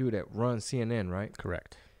Zucker is the dude that runs CNN, right?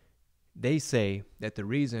 Correct. They say that the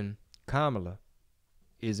reason Kamala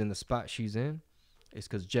is in the spot she's in is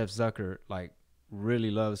because Jeff Zucker,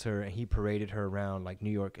 really loves her, and he paraded her around like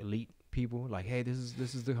New York elite people, like, hey, this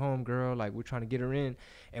is the home girl, like we're trying to get her in.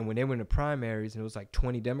 And when they were in the primaries, and it was like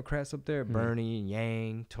 20 Democrats up there, Bernie and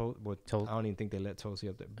Yang, I don't even think they let Tulsi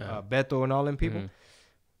up there, Beto and all them people.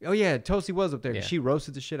 Oh yeah, Tulsi was up there. Yeah. She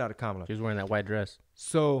roasted the shit out of Kamala. She was wearing that white dress.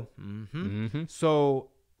 So, so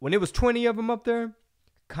when it was 20 of them up there,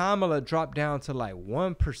 Kamala dropped down to like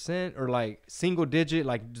 1% or like single digit,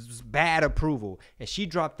 like just bad approval, and she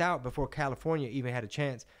dropped out before California even had a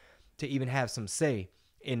chance to even have some say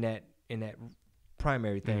in that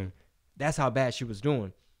primary thing. That's how bad she was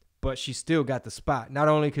doing. But she still got the spot, not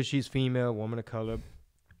only because she's female, woman of color,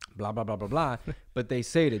 blah, blah, blah, blah, blah. But they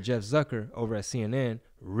say that Jeff Zucker over at CNN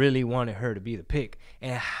really wanted her to be the pick.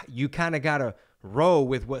 And you kind of got to roll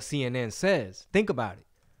with what CNN says. Think about it.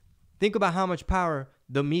 Think about how much power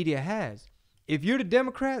the media has. If you're the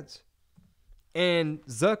Democrats and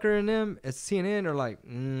Zucker and them at CNN are like,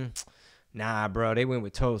 nah, bro, they went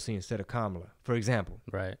with Tulsi instead of Kamala, for example.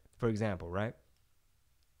 Right.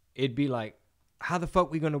 It'd be like, how the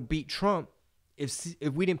fuck we gonna beat Trump if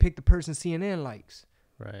we didn't pick the person CNN likes?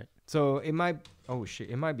 Right. So it might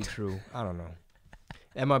it might be true. I don't know.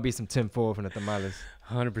 That might be some tinfoil from the Tamales.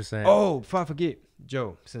 100%. Oh, before I forget,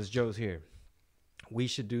 Joe, since Joe's here, we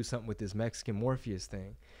should do something with this Mexican Morpheus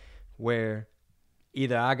thing where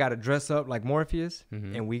either I gotta dress up like Morpheus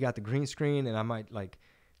and we got the green screen and I might like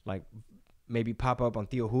maybe pop up on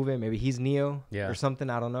Tío Juve, maybe he's Neo or something,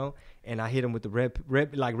 I don't know. And I hit him with the red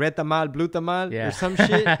tamal, blue tamal or some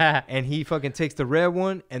shit. And he fucking takes the red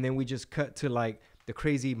one and then we just cut to like the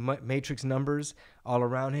crazy Matrix numbers all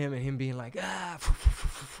around him and him being like,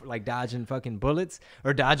 like dodging fucking bullets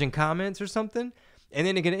or dodging comments or something. And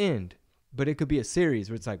then it could end. But it could be a series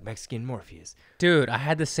where it's like Mexican Morpheus. Dude, I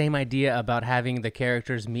had the same idea about having the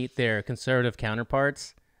characters meet their conservative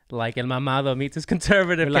counterparts. Like El Mamado meets his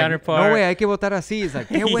conservative counterpart. No, güey, hay que votar así. It's like,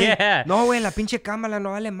 ¿qué, güey? Yeah. No, güey, la pinche cámara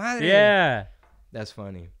no vale madre. Yeah. That's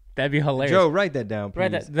funny. That'd be hilarious. Joe, write that down,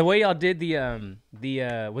 please. Right, the way y'all did the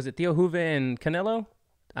was it Tío Juve and Canelo?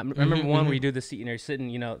 I remember one where you do the seat and you're sitting,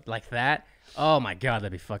 you know, like that. Oh my God,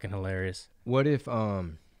 that'd be fucking hilarious. What if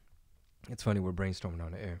it's funny we're brainstorming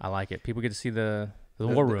on the air. I like it. People get to see the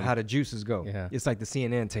war room. How the juices go. Yeah. It's like the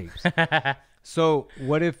CNN tapes. So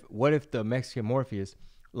what if the Mexican Morpheus,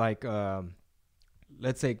 like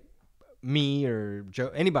let's say me or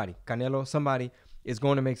Joe, anybody, Canelo, somebody is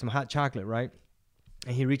going to make some hot chocolate, right?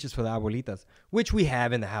 And he reaches for the abuelitas, which we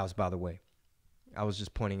have in the house, by the way. I was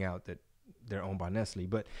just pointing out that they're owned by Nestle.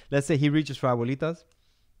 But let's say he reaches for abuelitas,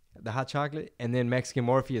 the hot chocolate, and then Mexican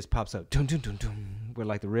Morpheus pops up, dun, dun, dun, dun, with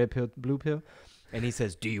like the red pill, blue pill. And he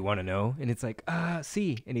says, do you want to know? And it's like,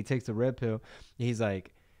 see. And he takes the red pill. And he's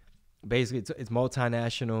like, basically, it's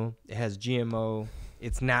multinational. It has GMO.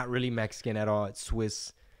 It's not really Mexican at all. It's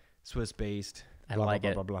Swiss-based. I blah, like blah,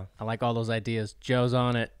 it. blah, blah, blah. I like all those ideas. Joe's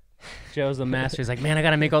on it. Joe's the master. He's like, man, I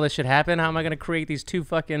got to make all this shit happen. How am I going to create these two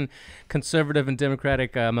fucking conservative and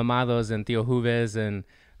democratic mamados and Tío Juves and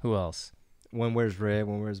who else? One wears red,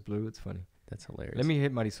 one wears blue. It's funny. That's hilarious. Let me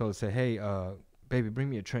hit Marisol and say, hey, baby, bring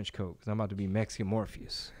me a trench coat because I'm about to be Mexican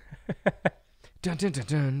Morpheus. Dun, dun, dun,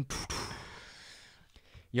 dun.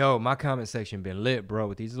 Yo, my comment section been lit, bro,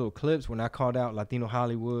 with these little clips when I called out Latino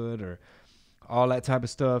Hollywood or all that type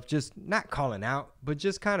of stuff. Just not calling out, but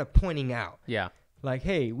just kind of pointing out. Yeah. Like,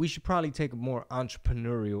 hey, we should probably take a more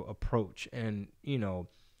entrepreneurial approach. And, you know,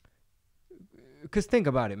 because think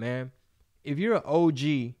about it, man. If you're an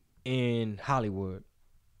OG in Hollywood,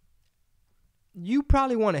 you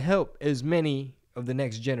probably want to help as many of the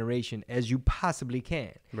next generation as you possibly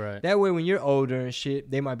can. Right. That way, when you're older and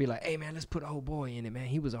shit, they might be like, hey, man, let's put old boy in it, man.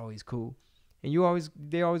 He was always cool. And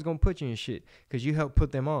they always going to put you in shit because you help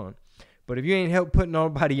put them on. But if you ain't help putting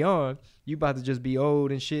nobody on, you about to just be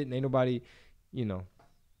old and shit and ain't nobody... You know,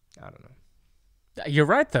 I don't know. You're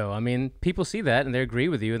right, though. I mean, people see that and they agree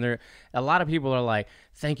with you. And a lot of people are like,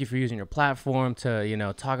 thank you for using your platform to, you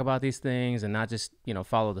know, talk about these things and not just, you know,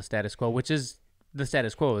 follow the status quo, which is the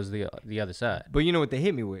status quo is the other side. But you know what they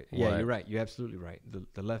hit me with? Yeah, What? you're right. You're absolutely right.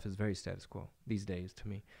 The left is very status quo these days to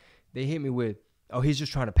me. They hit me with, oh, he's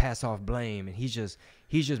just trying to pass off blame. And he's just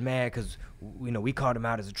mad because, you know, we called him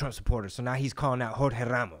out as a Trump supporter. So now he's calling out Jorge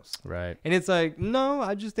Ramos. Right. And it's like, no,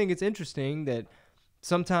 I just think it's interesting that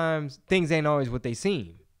sometimes things ain't always what they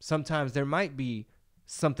seem. Sometimes there might be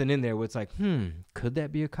something in there where it's like, could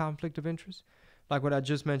that be a conflict of interest? Like what I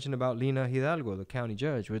just mentioned about Lina Hidalgo, the county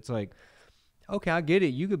judge, where it's like, okay, I get it.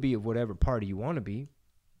 You could be of whatever party you want to be.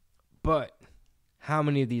 But how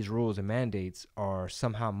many of these rules and mandates are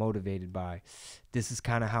somehow motivated by this is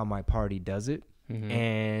kind of how my party does it,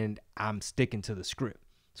 and I'm sticking to the script.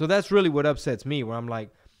 So that's really what upsets me, where I'm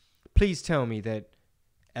like, please tell me that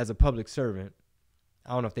as a public servant,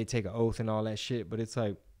 I don't know if they take an oath and all that shit, but it's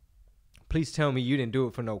like, please tell me you didn't do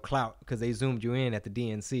it for no clout because they zoomed you in at the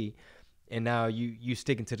DNC, and now you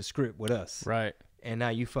sticking to the script with us. Right. and now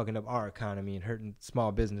you fucking up our economy and hurting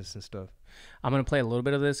small business and stuff. I'm gonna play a little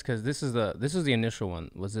bit of this because this is the initial one.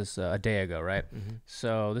 Was this a day ago, right? Mm-hmm.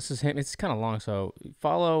 So this is him. It's kind of long. So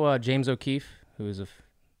follow James O'Keefe, who is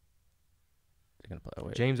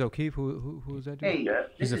James O'Keefe, who is that dude? Hey,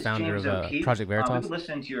 he's the founder James of O'Keefe. Project Veritas. We've been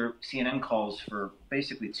listening to your CNN calls for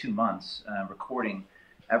basically 2 months, recording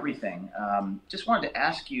everything. Just wanted to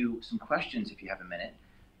ask you some questions if you have a minute.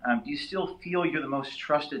 Do you still feel you're the most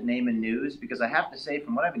trusted name in news? Because I have to say,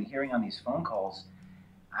 from what I've been hearing on these phone calls,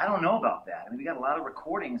 I don't know about that. I mean, we got a lot of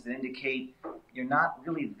recordings that indicate you're not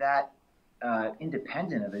really that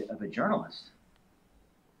independent of a journalist.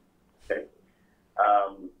 Okay.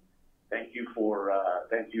 Thank you for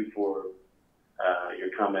your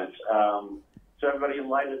comments. So everybody, in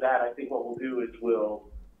light of that, I think what we'll do is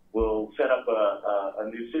we'll set up a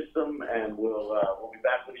new system, and we'll be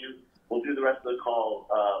back with you. We'll do the rest of the call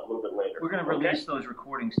a little bit later. We're going to release those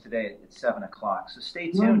recordings today at 7 o'clock. So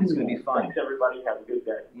stay tuned. It's going to be fun. Thanks, everybody. Have a good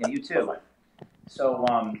day. Yeah, you too. Bye-bye. So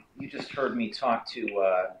you just heard me talk to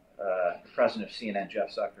the president of CNN,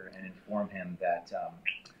 Jeff Zucker, and inform him that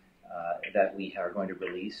that we are going to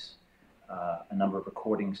release a number of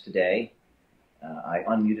recordings today. I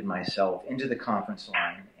unmuted myself into the conference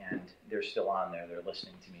line, and they're still on there. They're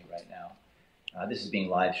listening to me right now. This is being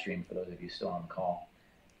live streamed for those of you still on the call.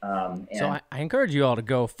 So I encourage you all to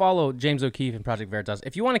go follow James O'Keefe and Project Veritas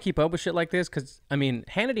if you want to keep up with shit like this. Because I mean,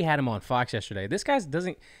 Hannity had him on Fox yesterday. This guy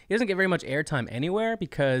doesn't get very much airtime anywhere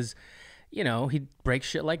because, you know, he breaks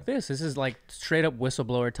shit like this. This is like straight up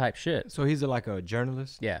whistleblower type shit. So he's like a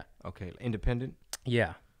journalist? Yeah. Okay, independent?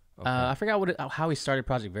 Yeah. Okay. I forgot how he started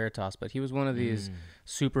Project Veritas, but he was one of these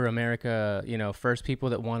super America, first people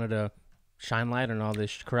that wanted to shine light on all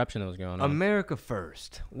this corruption that was going on. America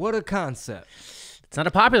first. What a concept. It's not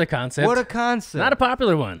a popular concept. What a concept. Not a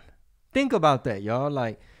popular one. Think about that, y'all.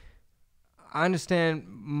 Like, I understand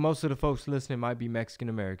most of the folks listening might be Mexican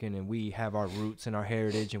American, and we have our roots and our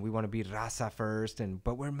heritage, and we want to be raza first,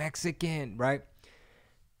 but we're Mexican, right?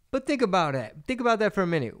 But think about that. Think about that for a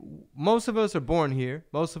minute. Most of us are born here.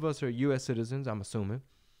 Most of us are U.S. citizens, I'm assuming.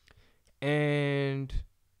 And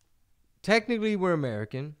technically we're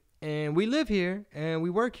American, and we live here, and we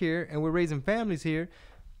work here, and we're raising families here.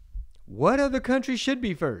 What other country should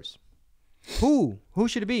be first? Who? Who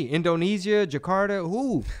should it be? Indonesia, Jakarta?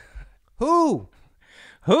 Who?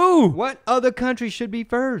 What other country should be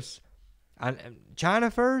first?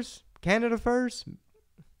 China first? Canada first?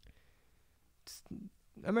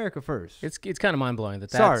 America first. It's kind of mind blowing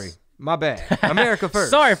that's. Sorry, my bad. America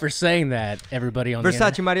first. Sorry for saying that, everybody on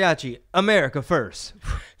Versace the Mariachi. America first.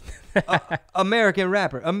 American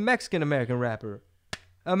rapper, a Mexican American rapper.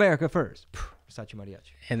 America first. Versace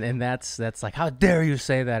Mariachi. And that's like, how dare you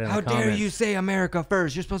say that in the comments? How dare you say America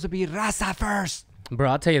first? You're supposed to be raza first. Bro,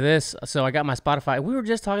 I'll tell you this. So I got my Spotify. We were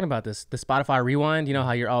just talking about this. The Spotify Rewind. You know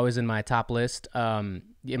how you're always in my top list, in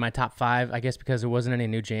my top 5. I guess because there wasn't any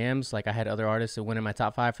new jams. Like I had other artists that went in my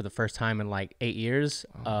top 5 for the first time in like 8 years,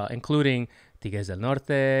 including Tigres del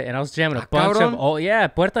Norte. And I was jamming a bunch of. Oh yeah,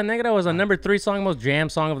 Puerta Negra was a number 3 song, most jam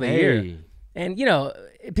song of the year. And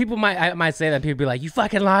people might say that. People be like, "You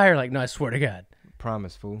fucking liar!" Like, no, I swear to God.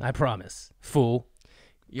 Promise, fool. I promise, fool.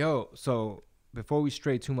 Yo, so before we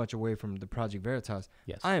stray too much away from the Project Veritas,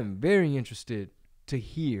 yes, I am very interested to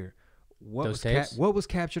hear what was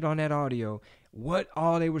captured on that audio, what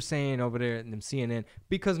all they were saying over there in them CNN.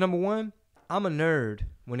 Because number one, I'm a nerd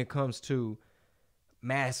when it comes to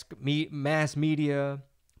mass media,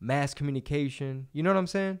 mass communication. You know what I'm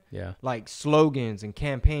saying? Yeah. Like slogans and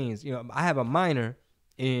campaigns. I have a minor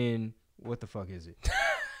in what the fuck is it?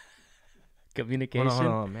 Communication. Hold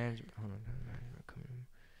on, management.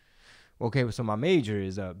 Okay, so my major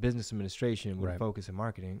is business administration with a focus in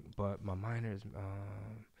marketing, but my minor is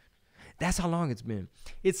that's how long it's been.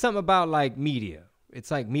 It's something about like media.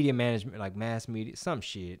 It's like media management, like mass media, some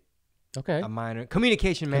shit. Okay. A minor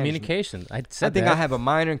communication management. Communication. I think I have a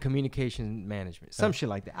minor in communication management. Some shit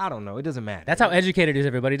like that. I don't know. It doesn't matter. That's how educated he is,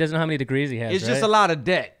 everybody. He doesn't know how many degrees he has. It's just a lot of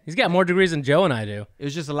debt. He's got more degrees than Joe and I do.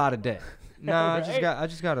 It's just a lot of debt. Nah, right? I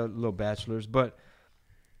just got a little bachelor's, but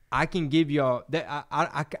I can give y'all that.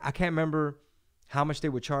 I can't remember how much they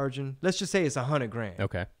were charging. Let's just say it's $100,000.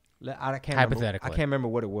 Okay. I can't hypothetically. I can't remember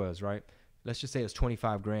what it was. Right. Let's just say it's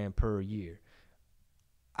 $25,000 per year.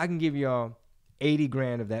 I can give y'all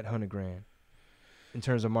 $80,000 of that $100,000 in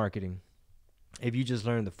terms of marketing. If you just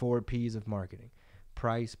learn the 4 P's of marketing: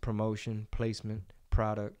 price, promotion, placement,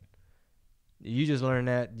 product. You just learn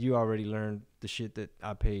that, you already learned the shit that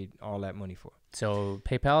I paid all that money for. So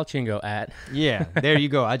PayPal Chingo at. Yeah, there you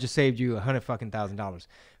go. I just saved you $100,000.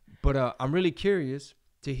 But I'm really curious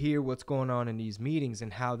to hear what's going on in these meetings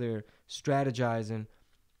and how they're strategizing.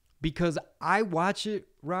 Because I watch it,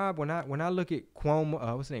 Rob, when I look at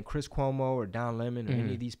Cuomo, what's his name, Chris Cuomo or Don Lemon or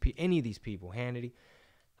any of these people, Hannity,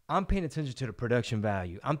 I'm paying attention to the production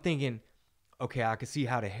value. I'm thinking, okay, I can see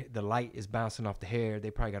how the light is bouncing off the hair.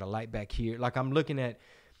 They probably got a light back here. Like I'm looking at,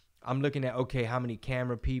 okay, how many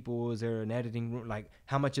camera people? Is there an editing room? Like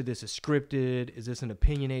how much of this is scripted? Is this an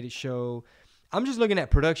opinionated show? I'm just looking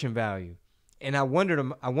at production value. And I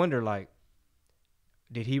wonder like,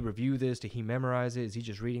 did he review this? Did he memorize it? Is he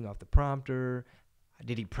just reading off the prompter?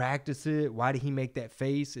 Did he practice it? Why did he make that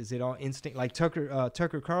face? Is it all instinct? Like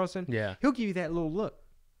Tucker Carlson? Yeah. He'll give you that little look.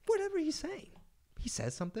 Whatever he's saying. He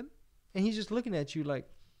says something. And he's just looking at you like,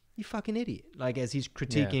 you fucking idiot. Like as he's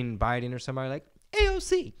critiquing Biden or somebody like,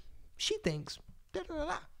 AOC, she thinks,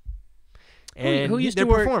 da-da-da-da. And who used they're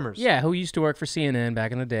to work, performers. Yeah, who used to work for CNN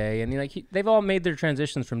back in the day, and they've all made their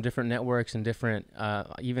transitions from different networks and different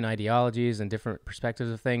even ideologies and different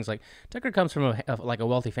perspectives of things. Like Tucker comes from a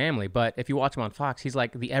wealthy family, but if you watch him on Fox, he's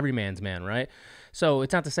like the everyman's man, right? So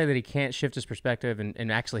it's not to say that he can't shift his perspective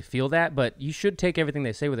and actually feel that, but you should take everything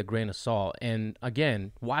they say with a grain of salt. And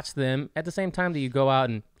again, watch them at the same time that you go out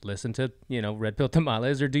and listen to, Red Pill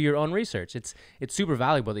Tamales or do your own research. It's super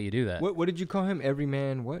valuable that you do that. What did you call him?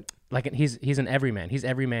 Everyman what? Like he's an everyman. He's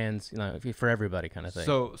everyman's, for everybody kind of thing.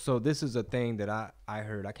 So this is a thing that I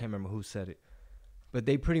heard. I can't remember who said it, but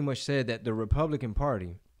they pretty much said that the Republican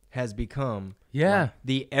Party has become like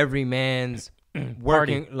the everyman's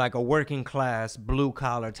working like a working class blue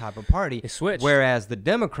collar type of party. They switched. Whereas the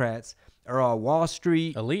Democrats are all Wall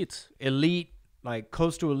Street elite, like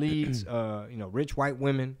coastal elites, rich white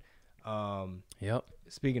women. Yep.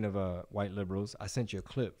 Speaking of white liberals, I sent you a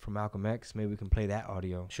clip from Malcolm X. Maybe we can play that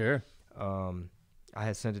audio. Sure. I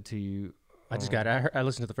had sent it to you. I just got it. I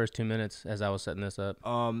listened to the first 2 minutes as I was setting this up.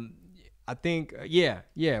 I think,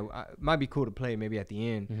 it might be cool to play maybe at the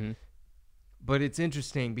end. Mm-hmm. But it's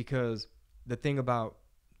interesting because the thing about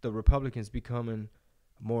the Republicans becoming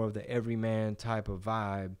more of the everyman type of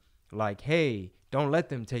vibe, like, hey, don't let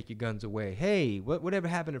them take your guns away. Hey, whatever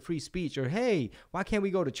happened to free speech? Or, hey, why can't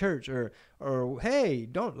we go to church? Or hey,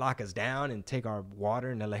 don't lock us down and take our water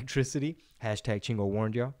and electricity. Hashtag Chingo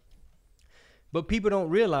warned y'all. But people don't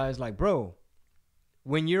realize, like, bro,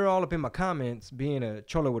 when you're all up in my comments being a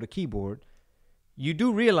cholo with a keyboard, you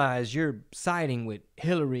do realize you're siding with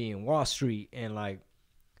Hillary and Wall Street and, like,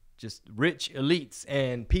 just rich elites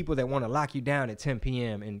and people that want to lock you down at 10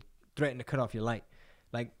 p.m. and threaten to cut off your light.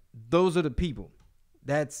 Like, those are the people.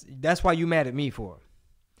 That's why you mad at me for.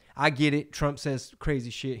 I get it. Trump says crazy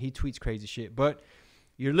shit. He tweets crazy shit. But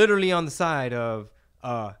you're literally on the side of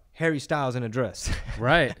Harry Styles in a dress.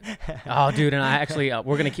 Right. Oh, dude, and I actually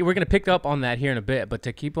we're gonna pick up on that here in a bit. But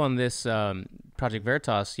to keep on this Project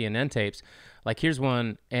Veritas CNN tapes, like here's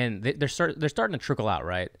one, and they're starting to trickle out,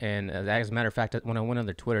 right? And as a matter of fact, when I went on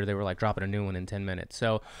their Twitter, they were like dropping a new one in 10 minutes.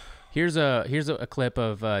 So here's a clip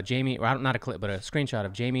of Jamie, or not a clip, but a screenshot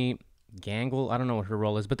of Jamie Gangle. I don't know what her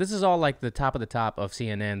role is, but this is all like the top of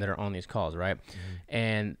CNN that are on these calls, right? Mm-hmm.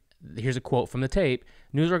 And here's a quote from the tape.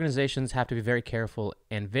 News organizations have to be very careful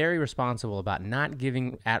and very responsible about not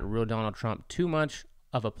giving at real Donald Trump too much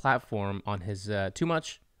of a platform on his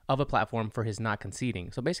for his not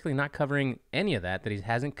conceding. So basically not covering any of that he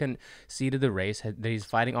hasn't conceded the race, that he's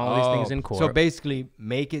fighting all these things in court. So basically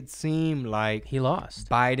make it seem like he lost.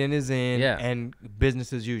 Biden is in and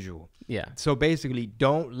business as usual. Yeah. So basically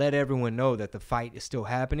don't let everyone know that the fight is still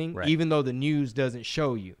happening, even though the news doesn't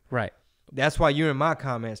show you. Right. That's why you're in my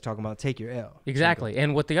comments talking about take your L. Exactly.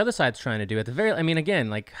 And what the other side's trying to do again,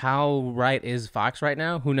 like how right is Fox right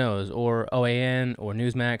now? Who knows? Or OAN or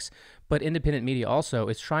Newsmax. But independent media also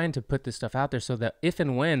is trying to put this stuff out there so that if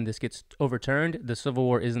and when this gets overturned, the Civil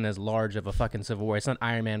War isn't as large of a fucking Civil War. It's not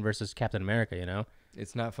Iron Man versus Captain America,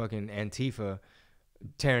 It's not fucking Antifa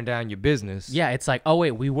tearing down your business. Yeah, it's like, oh,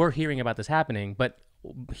 wait, we were hearing about this happening, but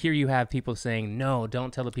here you have people saying, no,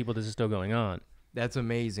 don't tell the people this is still going on. That's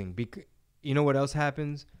amazing. You know what else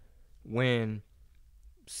happens when,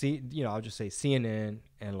 I'll just say CNN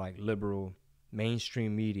and like liberal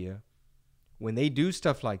mainstream media, when they do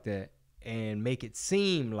stuff like that and make it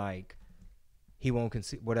seem like he won't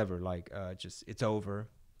concede, whatever, like just it's over,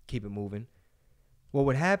 keep it moving. Well,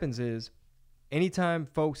 what happens is anytime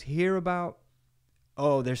folks hear about,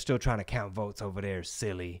 oh, they're still trying to count votes over there,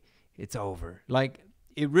 silly, it's over. Like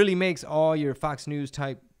it really makes all your Fox News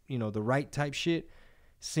type, the right type shit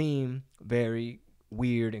seem very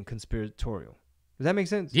weird and conspiratorial. Does that make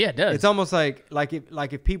sense? Yeah, it does. It's almost like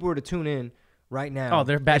if people were to tune in right now. Oh,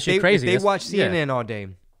 they're batshit crazy. If they watch CNN all day,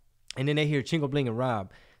 and then they hear Chingo Bling and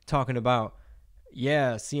Rob talking about,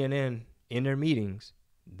 CNN in their meetings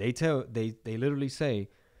they literally say,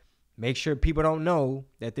 make sure people don't know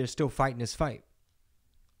that they're still fighting this fight.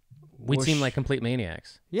 We'd seem like complete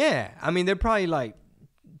maniacs. Yeah. I mean, they're probably like,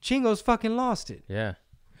 Chingo's fucking lost it. Yeah.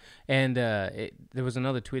 And there was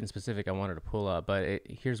another tweet in specific I wanted to pull up, but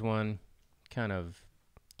here's one, kind of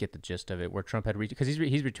get the gist of it, where Trump had because he's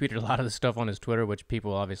retweeted a lot of the stuff on his Twitter, which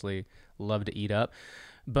people obviously love to eat up.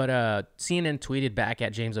 But CNN tweeted back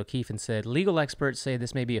at James O'Keefe and said, legal experts say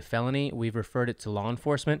this may be a felony. We've referred it to law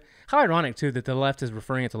enforcement. How ironic, too, that the left is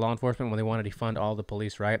referring it to law enforcement when they want to defund all the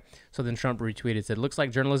police, right? So then Trump retweeted, said, looks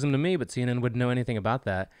like journalism to me, but CNN wouldn't know anything about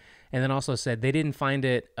that. And then also said they didn't find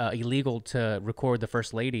it illegal to record the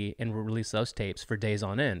First Lady and release those tapes for days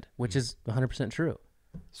on end, which is 100% true.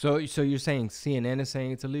 So you're saying CNN is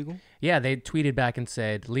saying it's illegal? Yeah, they tweeted back and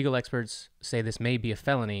said, legal experts say this may be a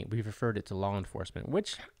felony. We've referred it to law enforcement,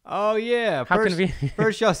 which... Oh, yeah. How convenient.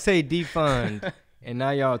 First y'all say defund, and now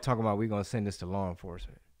y'all talking about we're going to send this to law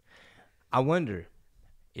enforcement. I wonder,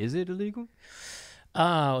 is it illegal?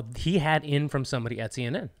 He had in from somebody at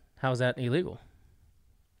CNN. How is that illegal?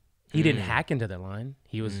 He didn't hack into their line.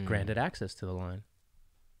 He was granted access to the line.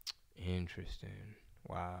 Interesting.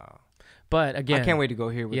 Wow. But again, I can't wait to go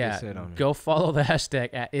hear what they said on it. Go follow the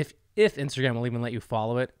hashtag if Instagram will even let you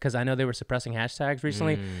follow it, because I know they were suppressing hashtags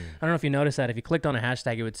recently. I don't know if you noticed that. If you clicked on a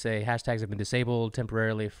hashtag, it would say hashtags have been disabled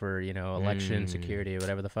temporarily for election security or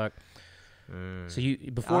whatever the fuck. So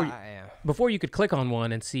before you could click on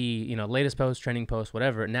one and see latest post, trending post,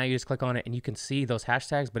 whatever. Now you just click on it and you can see those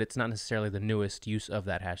hashtags, but it's not necessarily the newest use of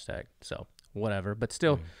that hashtag. So whatever, but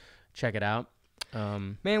still check it out.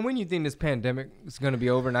 Man, when you think this pandemic is going to be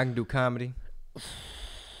over and I can do comedy?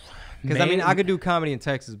 Because, I mean, I could do comedy in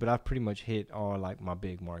Texas, but I've pretty much hit all, like, my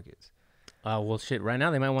big markets. Well, shit, right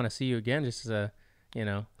now they might want to see you again just as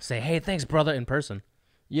say, hey, thanks, brother, in person.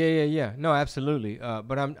 Yeah. No, absolutely.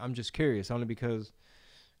 But I'm just curious, only because,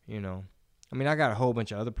 I mean, I got a whole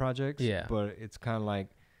bunch of other projects. Yeah. But it's kind of like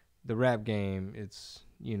the rap game. It's,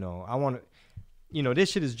 I want to,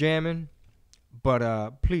 this shit is jamming.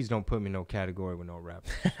 But please don't put me in no category with no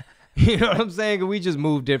rappers. You know what I'm saying? 'Cause we just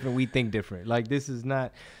move different. We think different. Like, this is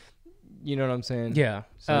not, you know what I'm saying? Yeah.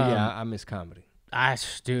 So, I miss comedy.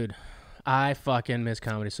 Dude, I fucking miss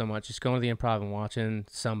comedy so much. Just going to the Improv and watching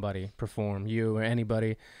somebody perform, you or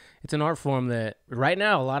anybody. It's an art form that right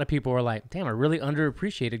now a lot of people are like, damn, I really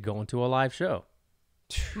underappreciated going to a live show.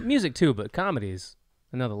 Music too, but comedy is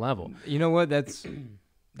another level. You know what? That's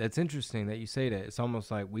interesting that you say that. It's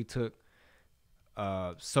almost like we took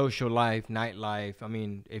social life, nightlife. I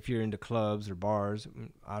mean, if you're into clubs or bars,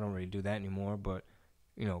 I don't really do that anymore, but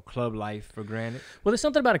club life for granted. Well, there's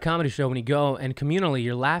something about a comedy show when you go and communally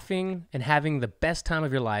you're laughing and having the best time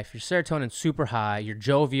of your life. Your serotonin's super high. You're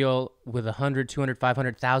jovial with 100, 200,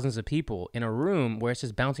 500, thousands of people in a room where it's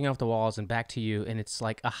just bouncing off the walls and back to you. And it's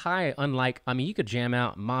like a high, unlike, I mean, you could jam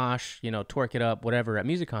out, mosh, twerk it up, whatever at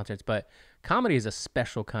music concerts, but comedy is a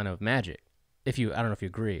special kind of magic. I don't know if you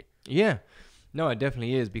agree. Yeah. No, it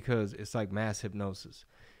definitely is, because it's like mass hypnosis.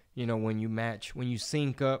 When you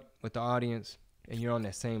sync up with the audience and you're on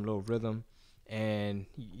that same little rhythm and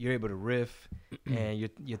you're able to riff and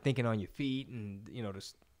you're thinking on your feet and,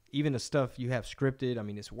 even the stuff you have scripted, I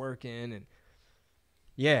mean, it's working. And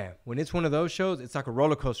yeah, when it's one of those shows, it's like a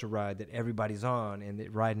roller coaster ride that everybody's on and they're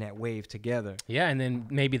riding that wave together. Yeah, and then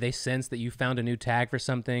maybe they sense that you found a new tag for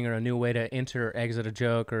something or a new way to enter or exit a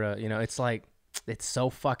joke or, it's like, it's so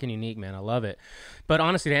fucking unique, man. I love it. But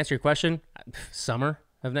honestly, to answer your question, summer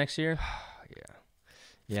of next year.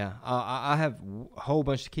 Yeah. I have a whole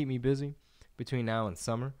bunch to keep me busy between now and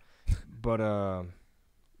summer. But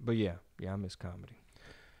yeah, I miss comedy.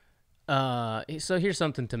 So here's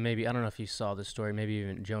something to maybe, I don't know if you saw this story, maybe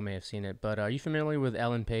even Joe may have seen it, but are you familiar with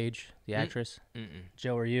Ellen Page, the actress?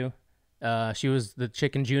 Joe, are you? She was the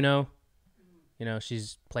chick in Juno.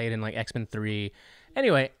 She's played in like X-Men 3.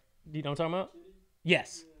 Anyway, do you know what I'm talking about?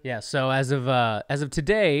 Yes. Yeah. So as of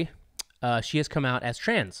today, she has come out as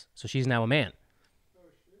trans. So she's now a man.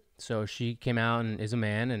 So she came out and is a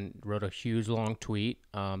man and wrote a huge long tweet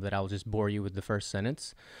that I'll just bore you with the first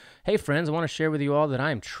sentence. Hey friends, I want to share with you all that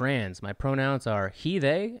I am trans. My pronouns are he,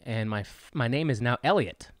 they, and my name is now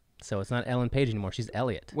Elliot. So it's not Ellen Page anymore. She's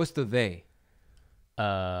Elliot. What's the they?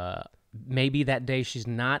 Maybe that day she's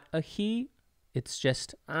not a he. It's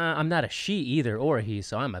just I'm not a she either or a he,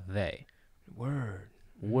 so I'm a they.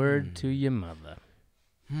 Word to your mother.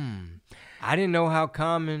 I didn't know how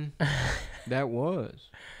common that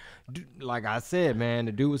was. Like I said, man,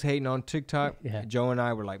 the dude was hating on TikTok. Yeah. Joe and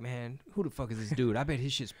I were like, man, who the fuck is this dude? I bet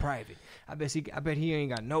his shit's private. I bet he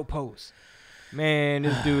ain't got no posts. Man,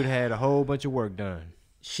 this dude had a whole bunch of work done.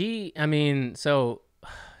 She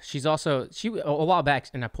she's also a while back,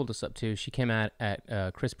 and I pulled this up too. She came out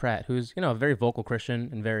at Chris Pratt, who's a very vocal Christian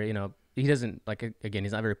and very he doesn't again,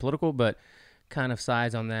 he's not very political, but kind of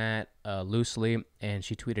sides on that loosely. And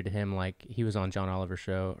she tweeted at him like he was on John Oliver's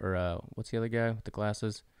show, or what's the other guy with the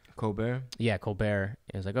glasses? Colbert. Yeah, Colbert.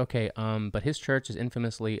 It was like, okay, but his church is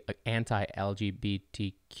infamously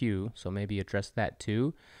anti-LGBTQ, so maybe address that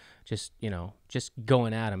too. Just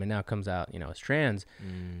going at him, and now it comes out as trans,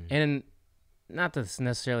 and not that it's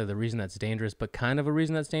necessarily the reason that's dangerous, but kind of a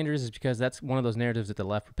reason that's dangerous is because that's one of those narratives that the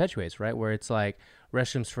left perpetuates, right? Where it's like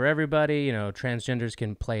restrooms for everybody, transgenders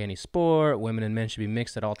can play any sport, women and men should be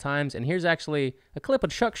mixed at all times. And here's actually a clip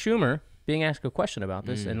of Chuck Schumer being asked a question about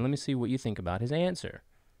this, and let me see what you think about his answer.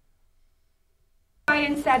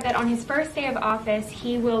 Biden said that on his first day of office,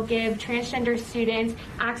 he will give transgender students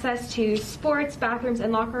access to sports, bathrooms,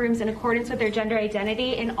 and locker rooms in accordance with their gender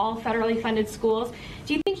identity in all federally funded schools.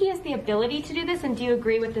 Do you think he has the ability to do this, and do you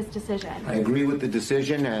agree with this decision? I agree with the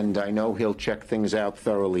decision, and I know he'll check things out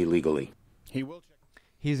thoroughly legally. He will check.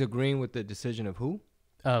 He's agreeing with the decision of who?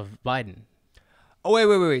 Of Biden. Oh,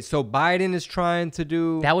 wait. So Biden is trying to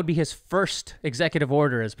do... That would be his first executive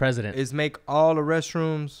order as president. Is make all the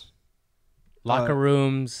restrooms... Locker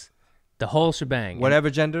rooms, the whole shebang.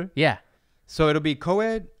 Whatever gender? Yeah. So it'll be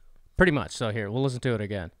co-ed? Pretty much. So here, we'll listen to it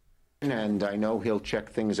again. And I know he'll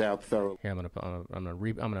check things out thoroughly. Here, I'm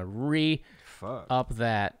gonna re up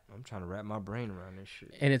that. I'm trying to wrap my brain around this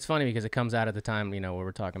shit. And it's funny because it comes out at the time, where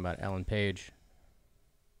we're talking about Ellen Page.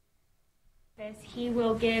 He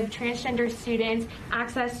will give transgender students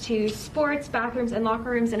access to sports, bathrooms, and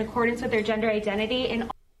locker rooms in accordance with their gender identity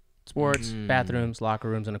in sports, bathrooms, locker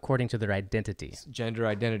rooms, and according to their identity. Gender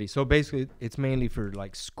identity. So basically, it's mainly for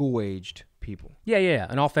like school-aged people. Yeah.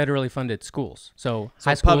 And all federally funded schools. So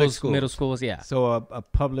high schools, middle schools, yeah. So a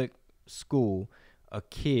public school, a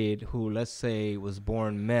kid who, let's say, was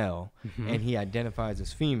born male and he identifies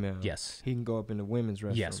as female. Yes. He can go up in the women's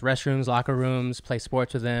restroom. Yes, restrooms, locker rooms, play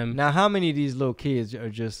sports with them. Now, how many of these little kids are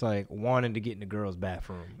just like wanting to get in the girls'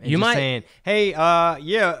 bathroom? And you just might saying, hey,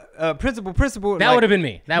 principal. That like, would have been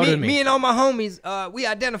me. That would have been me. Me and all my homies, we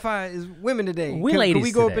identify as women today. We ladies can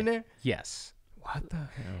we go today. up in there? Yes. What the hell?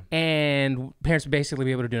 And parents would basically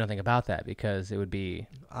be able to do nothing about that because it would be...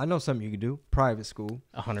 I know something you could do. Private school.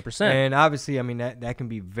 100%. And obviously, I mean, that can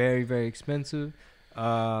be very, very expensive.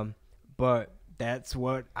 But that's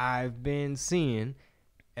what I've been seeing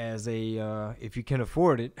as a, if you can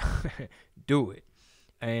afford it, do it.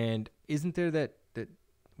 And isn't there that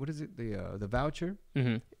what is it? The voucher?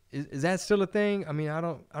 Mm-hmm. Is that still a thing? I mean, I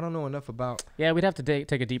don't know enough about. Yeah, we'd have to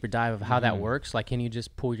take a deeper dive of how that works. Like, can you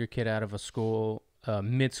just pull your kid out of a school,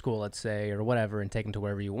 mid-school, let's say, or whatever, and take them to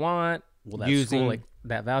wherever you want? Will that school, like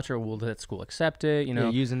that voucher, will that school accept it? Yeah,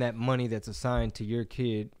 using that money that's assigned to your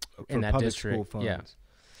kid in that public district, school funds. Yeah.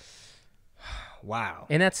 Wow.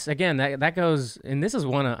 And that's, again, that goes, and this is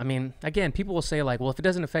one of, I mean, again, people will say like, well, if it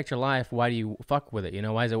doesn't affect your life, why do you fuck with it?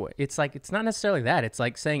 Why is it, it's like, it's not necessarily that. It's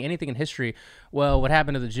like saying anything in history, well, what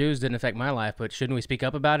happened to the Jews didn't affect my life, but shouldn't we speak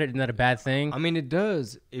up about it? Isn't that a bad thing? I mean, it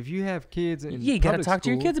does. If you have kids in you got to talk to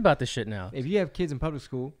your kids about this shit now. If you have kids in public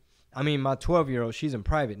school, I mean, my 12-year-old, she's in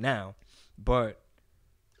private now, but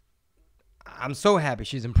I'm so happy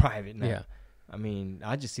she's in private now. Yeah. I mean,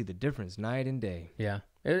 I just see the difference night and day. Yeah.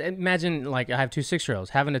 Imagine, like, I have 2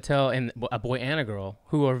 6-year-olds having to tell a boy and a girl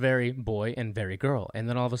who are very boy and very girl. And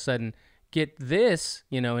then all of a sudden get this,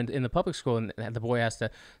 in the public school, and the boy has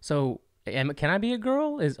to, so can I be a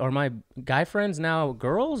girl? Are my guy friends now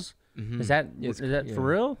girls? Mm-hmm. Is that for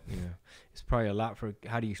real? Yeah. It's probably a lot for,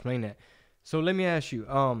 how do you explain that? So let me ask you,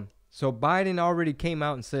 so Biden already came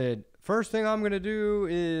out and said, first thing I'm going to do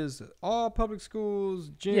is all public schools,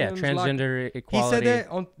 gyms. Yeah, transgender equality. He said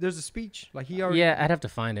that there's a speech? Like he already. Yeah, I'd have to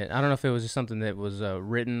find it. I don't know if it was just something that was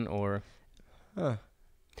written or. Huh.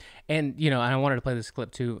 And, I wanted to play this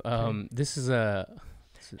clip too. This is a.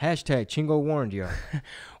 Hashtag Chingo warned y'all.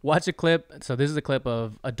 Watch a clip. So this is a clip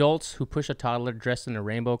of adults who push a toddler dressed in a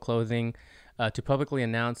rainbow clothing to publicly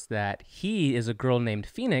announce that he is a girl named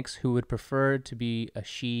Phoenix who would prefer to be a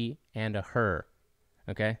she and a her.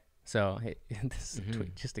 Okay? So, hey, this is a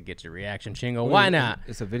tweet just to get your reaction, Chingo. Why not?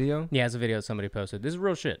 It's a video? Yeah, it's a video somebody posted. This is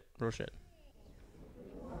real shit. Real shit.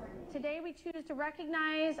 Today we choose to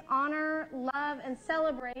recognize, honor, love, and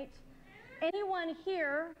celebrate anyone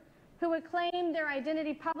here who would claim their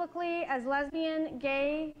identity publicly as lesbian,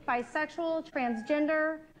 gay, bisexual,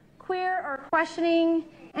 transgender, queer, or questioning,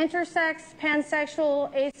 intersex,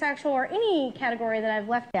 pansexual, asexual, or any category that I've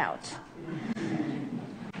left out.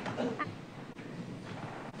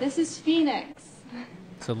 This is Phoenix.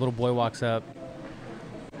 So a little boy walks up.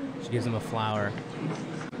 She gives him a flower.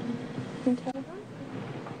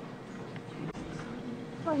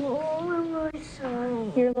 I'm really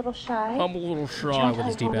shy. You're a little shy? I'm a little shy with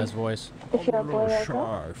his deep-ass voice. If you're a boy or a girl?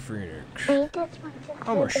 Shy Phoenix. I just want to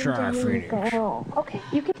I'm a say shy I'm a Phoenix. girl. Okay,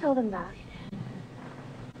 you can tell them that.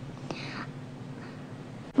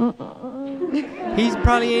 He's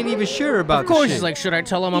probably ain't even sure about Of course, the he's shit. like, should I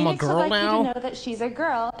tell him I'm a Phoenix would girl like you now? to know that she's a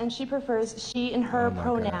girl and she prefers she and her Oh my God.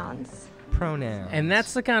 pronouns. Pronouns. And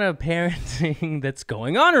that's the kind of parenting that's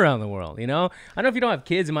going on around the world, you know? I know if you don't have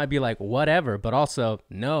kids, it might be like, whatever, but also,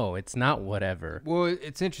 no, it's not whatever. Well,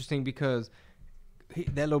 it's interesting because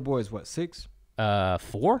that little boy is what, 6? 4?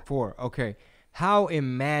 4. Okay. How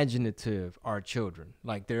imaginative are children?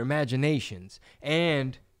 Like their imaginations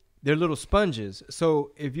and they're little sponges.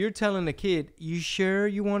 So if you're telling a kid, you sure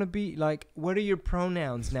you want to be like, what are your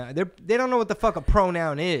pronouns now? They don't know what the fuck a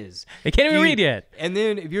pronoun is. They can't even read yet. And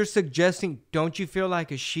then if you're suggesting, don't you feel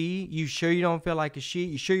like a she? You sure you don't feel like a she?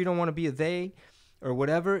 You sure you don't want to be a they or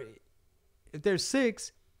whatever? If they're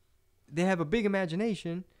 6, they have a big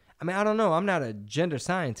imagination. I mean, I don't know. I'm not a gender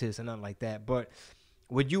scientist or nothing like that, but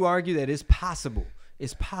would you argue that it's possible?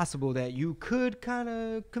 It's possible that you could kind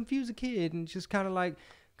of confuse a kid and just kind of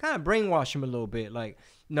brainwash him a little bit. Like,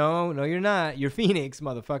 no, you're not. You're Phoenix,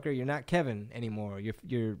 motherfucker. You're not Kevin anymore.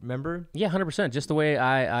 You're remember? Yeah, 100%. Just the way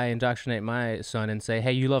I indoctrinate my son and say,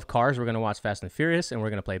 hey, you love cars. We're going to watch Fast and Furious and we're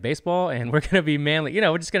going to play baseball and we're going to be manly. You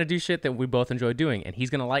know, we're just going to do shit that we both enjoy doing. And he's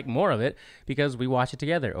going to like more of it because we watch it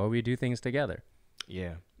together or we do things together.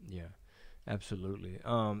 Yeah, absolutely.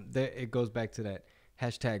 It goes back to that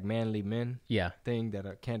hashtag manly men thing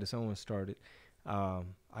that Candace Owens started.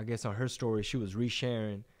 I guess on her story, she was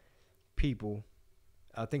resharing people.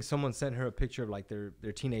 I think someone sent her a picture of like their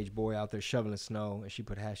teenage boy out there shoveling snow, and she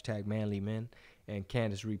put hashtag manly men, and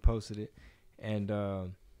Candace reposted it.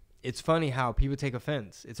 And it's funny how people take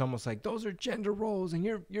offense. It's almost like those are gender roles, and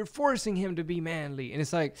you're forcing him to be manly. And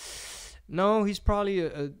it's like, no, he's probably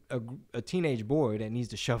a teenage boy that needs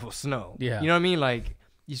to shovel snow. Yeah, you know what I mean? Like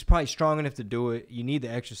he's probably strong enough to do it. You need the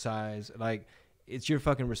exercise. Like it's your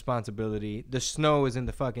fucking responsibility. The snow is in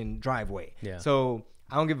the fucking driveway. Yeah. So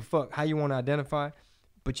I don't give a fuck how you want to identify,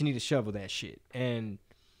 but you need to shovel that shit. And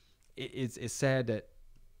it's sad that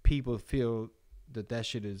people feel that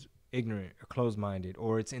shit is ignorant or closed-minded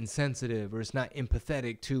or it's insensitive or it's not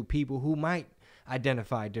empathetic to people who might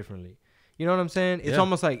identify differently. You know what I'm saying? It's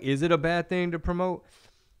almost like, is it a bad thing to promote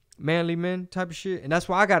manly men type of shit? And that's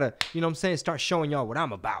why I gotta, you know what I'm saying, start showing y'all what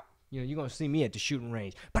I'm about. You know, you're going to see me at the shooting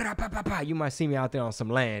range. You might see me out there on some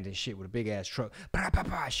land and shit with a big-ass truck.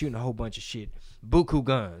 Shooting a whole bunch of shit. Buku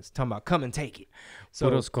guns. Talking about come and take it. So,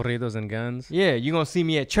 Puros corridos and guns. Yeah, you're going to see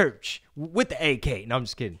me at church with the AK. No, I'm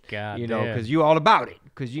just kidding. God you know, damn. because you all about it.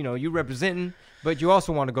 Because, you know, you representing, but you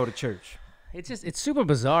also want to go to church. It's super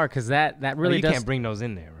bizarre because that really you does. can't bring those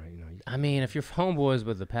in there, right? You know, I mean, if you're homeboys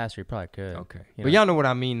with the pastor, you probably could. Okay. You But know? y'all know what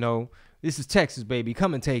I mean, though. This is Texas, baby.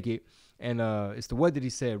 Come and take it. And it's the what did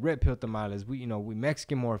he say? Red pill tamales. We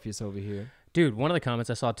Mexican Morpheus over here. Dude, one of the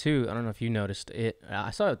comments I saw too, I don't know if you noticed it.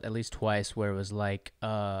 I saw it at least twice where it was like,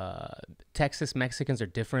 Texas Mexicans are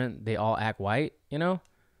different. They all act white, you know?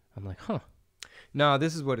 I'm like, huh. No,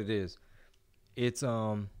 this is what it is. It's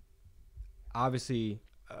obviously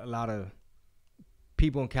a lot of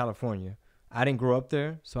people in California. I didn't grow up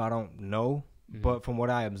there, so I don't know. Mm-hmm. But from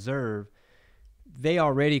what I observe, they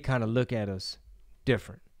already kind of look at us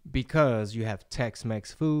different. Because you have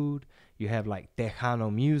Tex-Mex food, you have like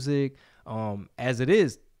Tejano music. As it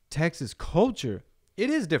is, Texas culture, it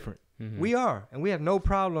is different. Mm-hmm. We are, and we have no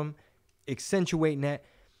problem accentuating that.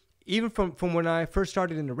 Even from when I first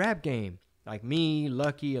started in the rap game, like me,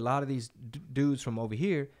 Lucky, a lot of these dudes from over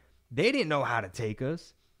here, they didn't know how to take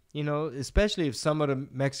us. You know, especially if some of the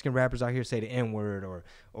Mexican rappers out here say the N-word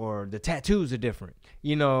or the tattoos are different,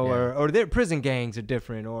 you know, or their prison gangs are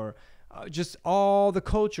different, or just all the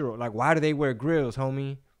cultural, like, why do they wear grills,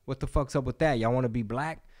 homie? What the fuck's up with that? Y'all want to be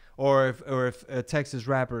black? Or if a Texas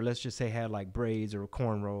rapper, let's just say, had like braids or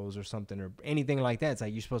cornrows or something or anything like that, it's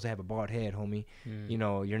like, you're supposed to have a bald head, homie. You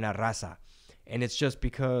know, you're not raza. And it's just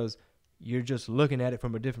because you're just looking at it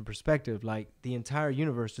from a different perspective. Like, the entire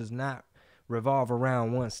universe does not revolve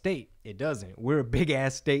around one state. It doesn't. We're a big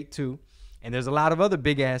ass state too. And there's a lot of other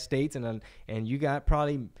big ass states, and you got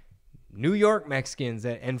probably New York Mexicans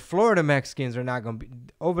and Florida Mexicans are not going to be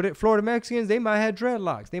over there. Florida Mexicans, they might have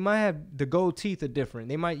dreadlocks. They might have the gold teeth are different.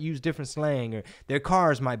 They might use different slang, or their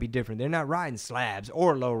cars might be different. They're not riding slabs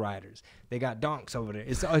or lowriders. They got donks over there.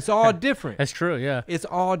 It's all different. That's true, yeah. It's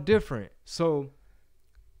all different. So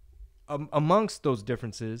amongst those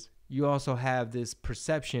differences, you also have this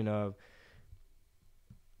perception of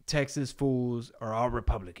Texas fools are all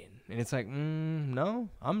Republican. And it's like, no,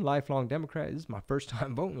 I'm a lifelong Democrat. This is my first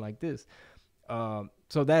time voting like this.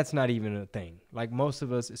 So that's not even a thing. Like most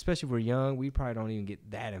of us, especially if we're young, we probably don't even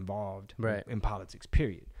get that involved in politics,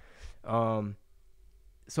 period. So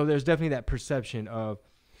there's definitely that perception of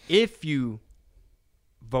if you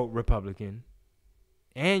vote Republican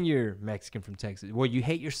and you're Mexican from Texas, well, you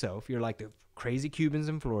hate yourself. You're like the crazy Cubans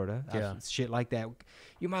in Florida, shit like that.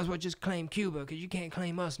 You might as well just claim Cuba because you can't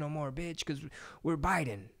claim us no more, bitch, because we're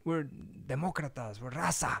Biden. We're Demócratas. We're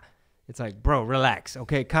raza. It's like, bro, relax.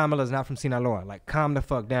 Okay, Kamala's not from Sinaloa. Like, calm the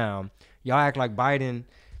fuck down. Y'all act like Biden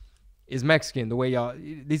is Mexican the way y'all...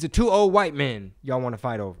 These are two old white men y'all want to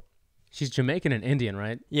fight over. She's Jamaican and Indian,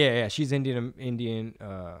 right? Yeah. She's Indian,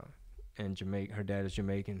 and Jamaican. Her dad is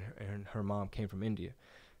Jamaican, and her mom came from India.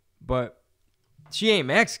 But she ain't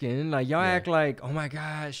Mexican. Like, y'all act like, oh my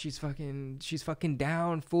God, she's fucking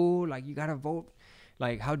down, fool. Like, you gotta vote.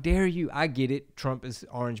 Like, how dare you? I get it. Trump is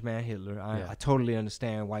Orange Man Hitler. I totally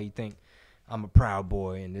understand why you think I'm a proud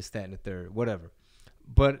boy and this, that, and the third, whatever.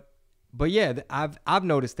 But yeah, I've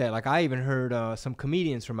noticed that. Like, I even heard some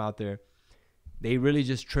comedians from out there. They really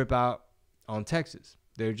just trip out on Texas.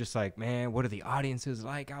 They're just like, man, what are the audiences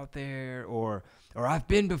like out there? Or I've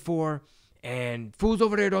been before, and fools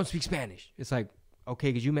over there don't speak Spanish. It's like, okay,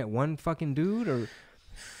 because you met one fucking dude, or...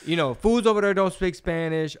 You know, fools over there don't speak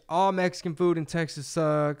Spanish. All Mexican food in Texas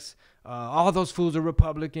sucks. All those fools are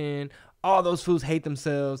Republican. All those fools hate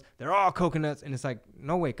themselves. They're all coconuts. And it's like,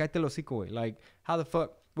 no way, cállate el hocico, güey. Like, how the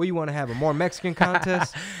fuck? What, you want to have a more Mexican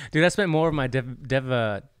contest? Dude, I spent more of my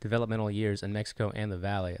developmental years in Mexico and the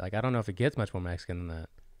Valley. Like, I don't know if it gets much more Mexican than that.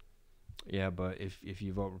 Yeah, but if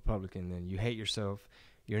you vote Republican, then you hate yourself.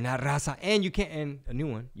 You're not raza. And you can't, and a new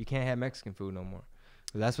one, you can't have Mexican food no more.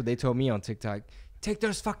 So that's what they told me on TikTok. Take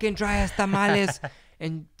those fucking dry-ass tamales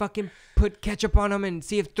and fucking put ketchup on them and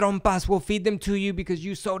see if trompas will feed them to you because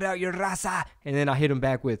you sold out your raza. And then I hit them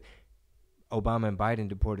back with Obama and Biden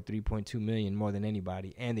deported 3.2 million more than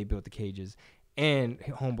anybody, and they built the cages. And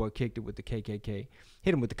homeboy kicked it with the KKK.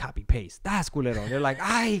 Hit him with the copy-paste. Das culero. They're like,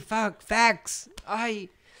 ay, fuck, facts. Ay.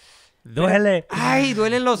 Duele. Ay,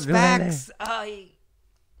 duelen los facts. Ay.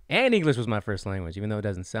 And English was my first language, even though it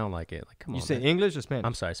doesn't sound like it. Like, come on. You say English or Spanish?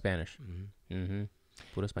 I'm sorry, Spanish.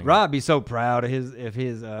 Rob be so proud of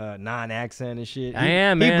his non-accent and shit. I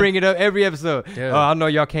am, man. He bring it up every episode. Dude. Oh, I know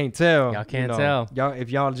y'all can't tell. Y'all can't tell. Y'all, if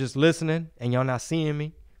y'all just listening and y'all not seeing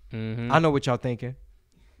me, I know what y'all thinking.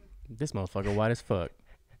 This motherfucker white as fuck.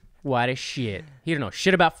 White as shit. He don't know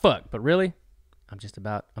shit about fuck, but really, I'm just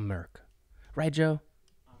about America. Right, Joe?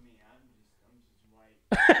 I mean,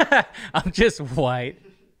 I'm just white. I'm just white.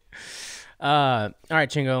 All right,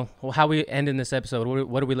 Chingo. Well, how we ending this episode?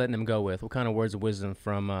 What are we letting them go with? What kind of words of wisdom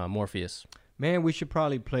from Morpheus? Man, we should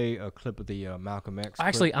probably play a clip of the Malcolm X.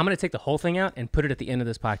 Actually, I'm going to take the whole thing out and put it at the end of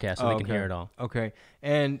this podcast so we can hear it all. Okay.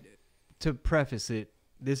 And to preface it,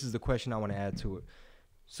 this is the question I want to add to it.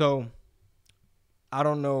 So, I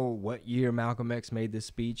don't know what year Malcolm X made this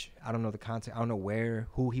speech. I don't know the context. I don't know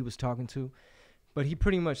who he was talking to. But he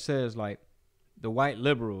pretty much says, like, the white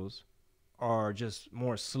liberals are just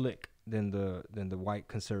more slick than the white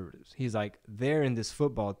conservatives. He's like, they're in this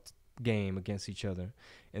football game against each other,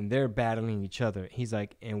 and they're battling each other. He's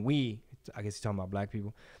like, and we, I guess he's talking about black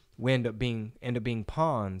people, we end up being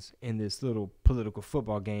pawns in this little political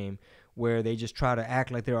football game where they just try to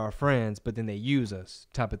act like they're our friends, but then they use us,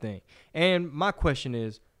 type of thing. And my question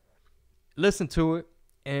is, listen to it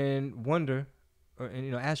and wonder,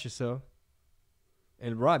 and ask yourself.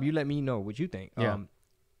 And Rob, you let me know what you think. Yeah.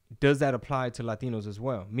 Does that apply to Latinos as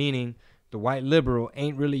well? Meaning the white liberal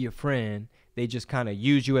ain't really your friend. They just kind of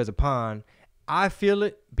use you as a pawn. I feel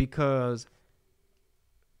it because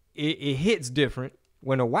it hits different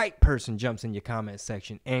when a white person jumps in your comment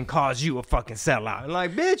section and calls you a fucking sellout. And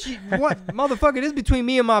like, bitch, what? Motherfucker, this between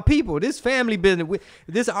me and my people. This family business.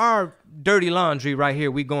 This our dirty laundry right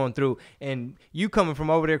here we going through. And you coming from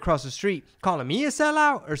over there across the street calling me a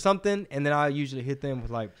sellout or something. And then I usually hit them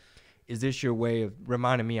with like, is this your way of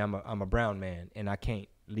reminding me I'm a brown man and I can't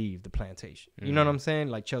leave the plantation? You know what I'm saying?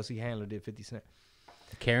 Like Chelsea Handler did 50 Cent.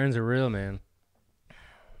 The Karens are real, man.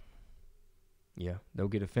 Yeah, they'll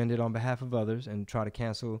get offended on behalf of others and try to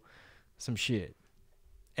cancel some shit.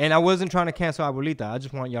 And I wasn't trying to cancel Abuelita. I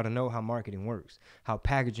just want y'all to know how marketing works, how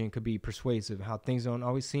packaging could be persuasive, how things don't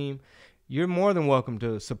always seem. You're more than welcome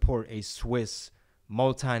to support a Swiss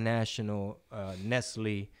multinational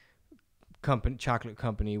Nestle chocolate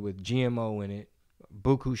company with GMO in it,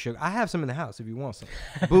 buku sugar. I have some in the house if you want some.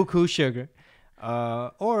 Buku sugar.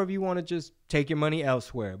 Or if you want to just take your money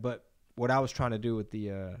elsewhere. But what I was trying to do with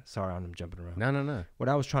the sorry, I'm jumping around. No. What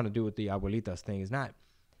I was trying to do with the Abuelitas thing is not,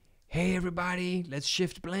 hey everybody, let's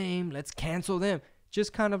shift blame, let's cancel them.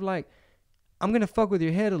 Just kind of like, I'm gonna fuck with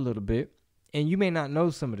your head a little bit and you may not know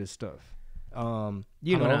some of this stuff.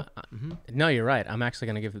 You know. No, you're right. I'm actually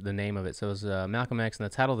going to give the name of it. So it's Malcolm X, and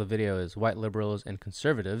the title of the video is White Liberals and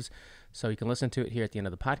Conservatives. So you can listen to it here at the end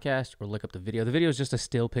of the podcast or look up the video. The video is just a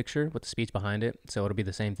still picture with the speech behind it. So it'll be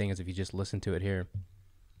the same thing as if you just listen to it here.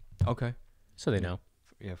 Okay. So they know.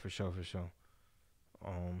 Yeah, for sure.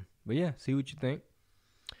 But yeah, see what you think.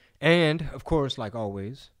 And of course, like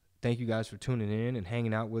always, thank you guys for tuning in and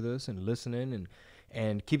hanging out with us and listening,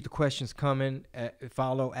 and keep the questions coming.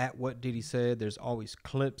 Follow at What Did He Said. There's always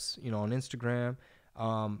clips, on Instagram.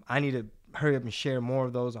 I need to hurry up and share more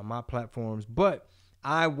of those on my platforms, but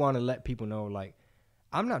I want to let people know, like,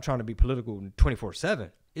 I'm not trying to be political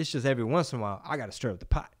 24/7. It's just every once in a while I got to stir up the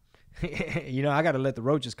pot. I got to let the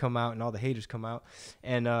roaches come out and all the haters come out,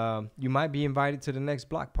 and you might be invited to the next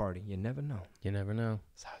block party. You never know. You never know.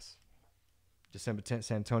 SAASSS. December 10th,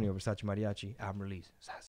 San Antonio, Versace Mariachi, album release. SAASSS.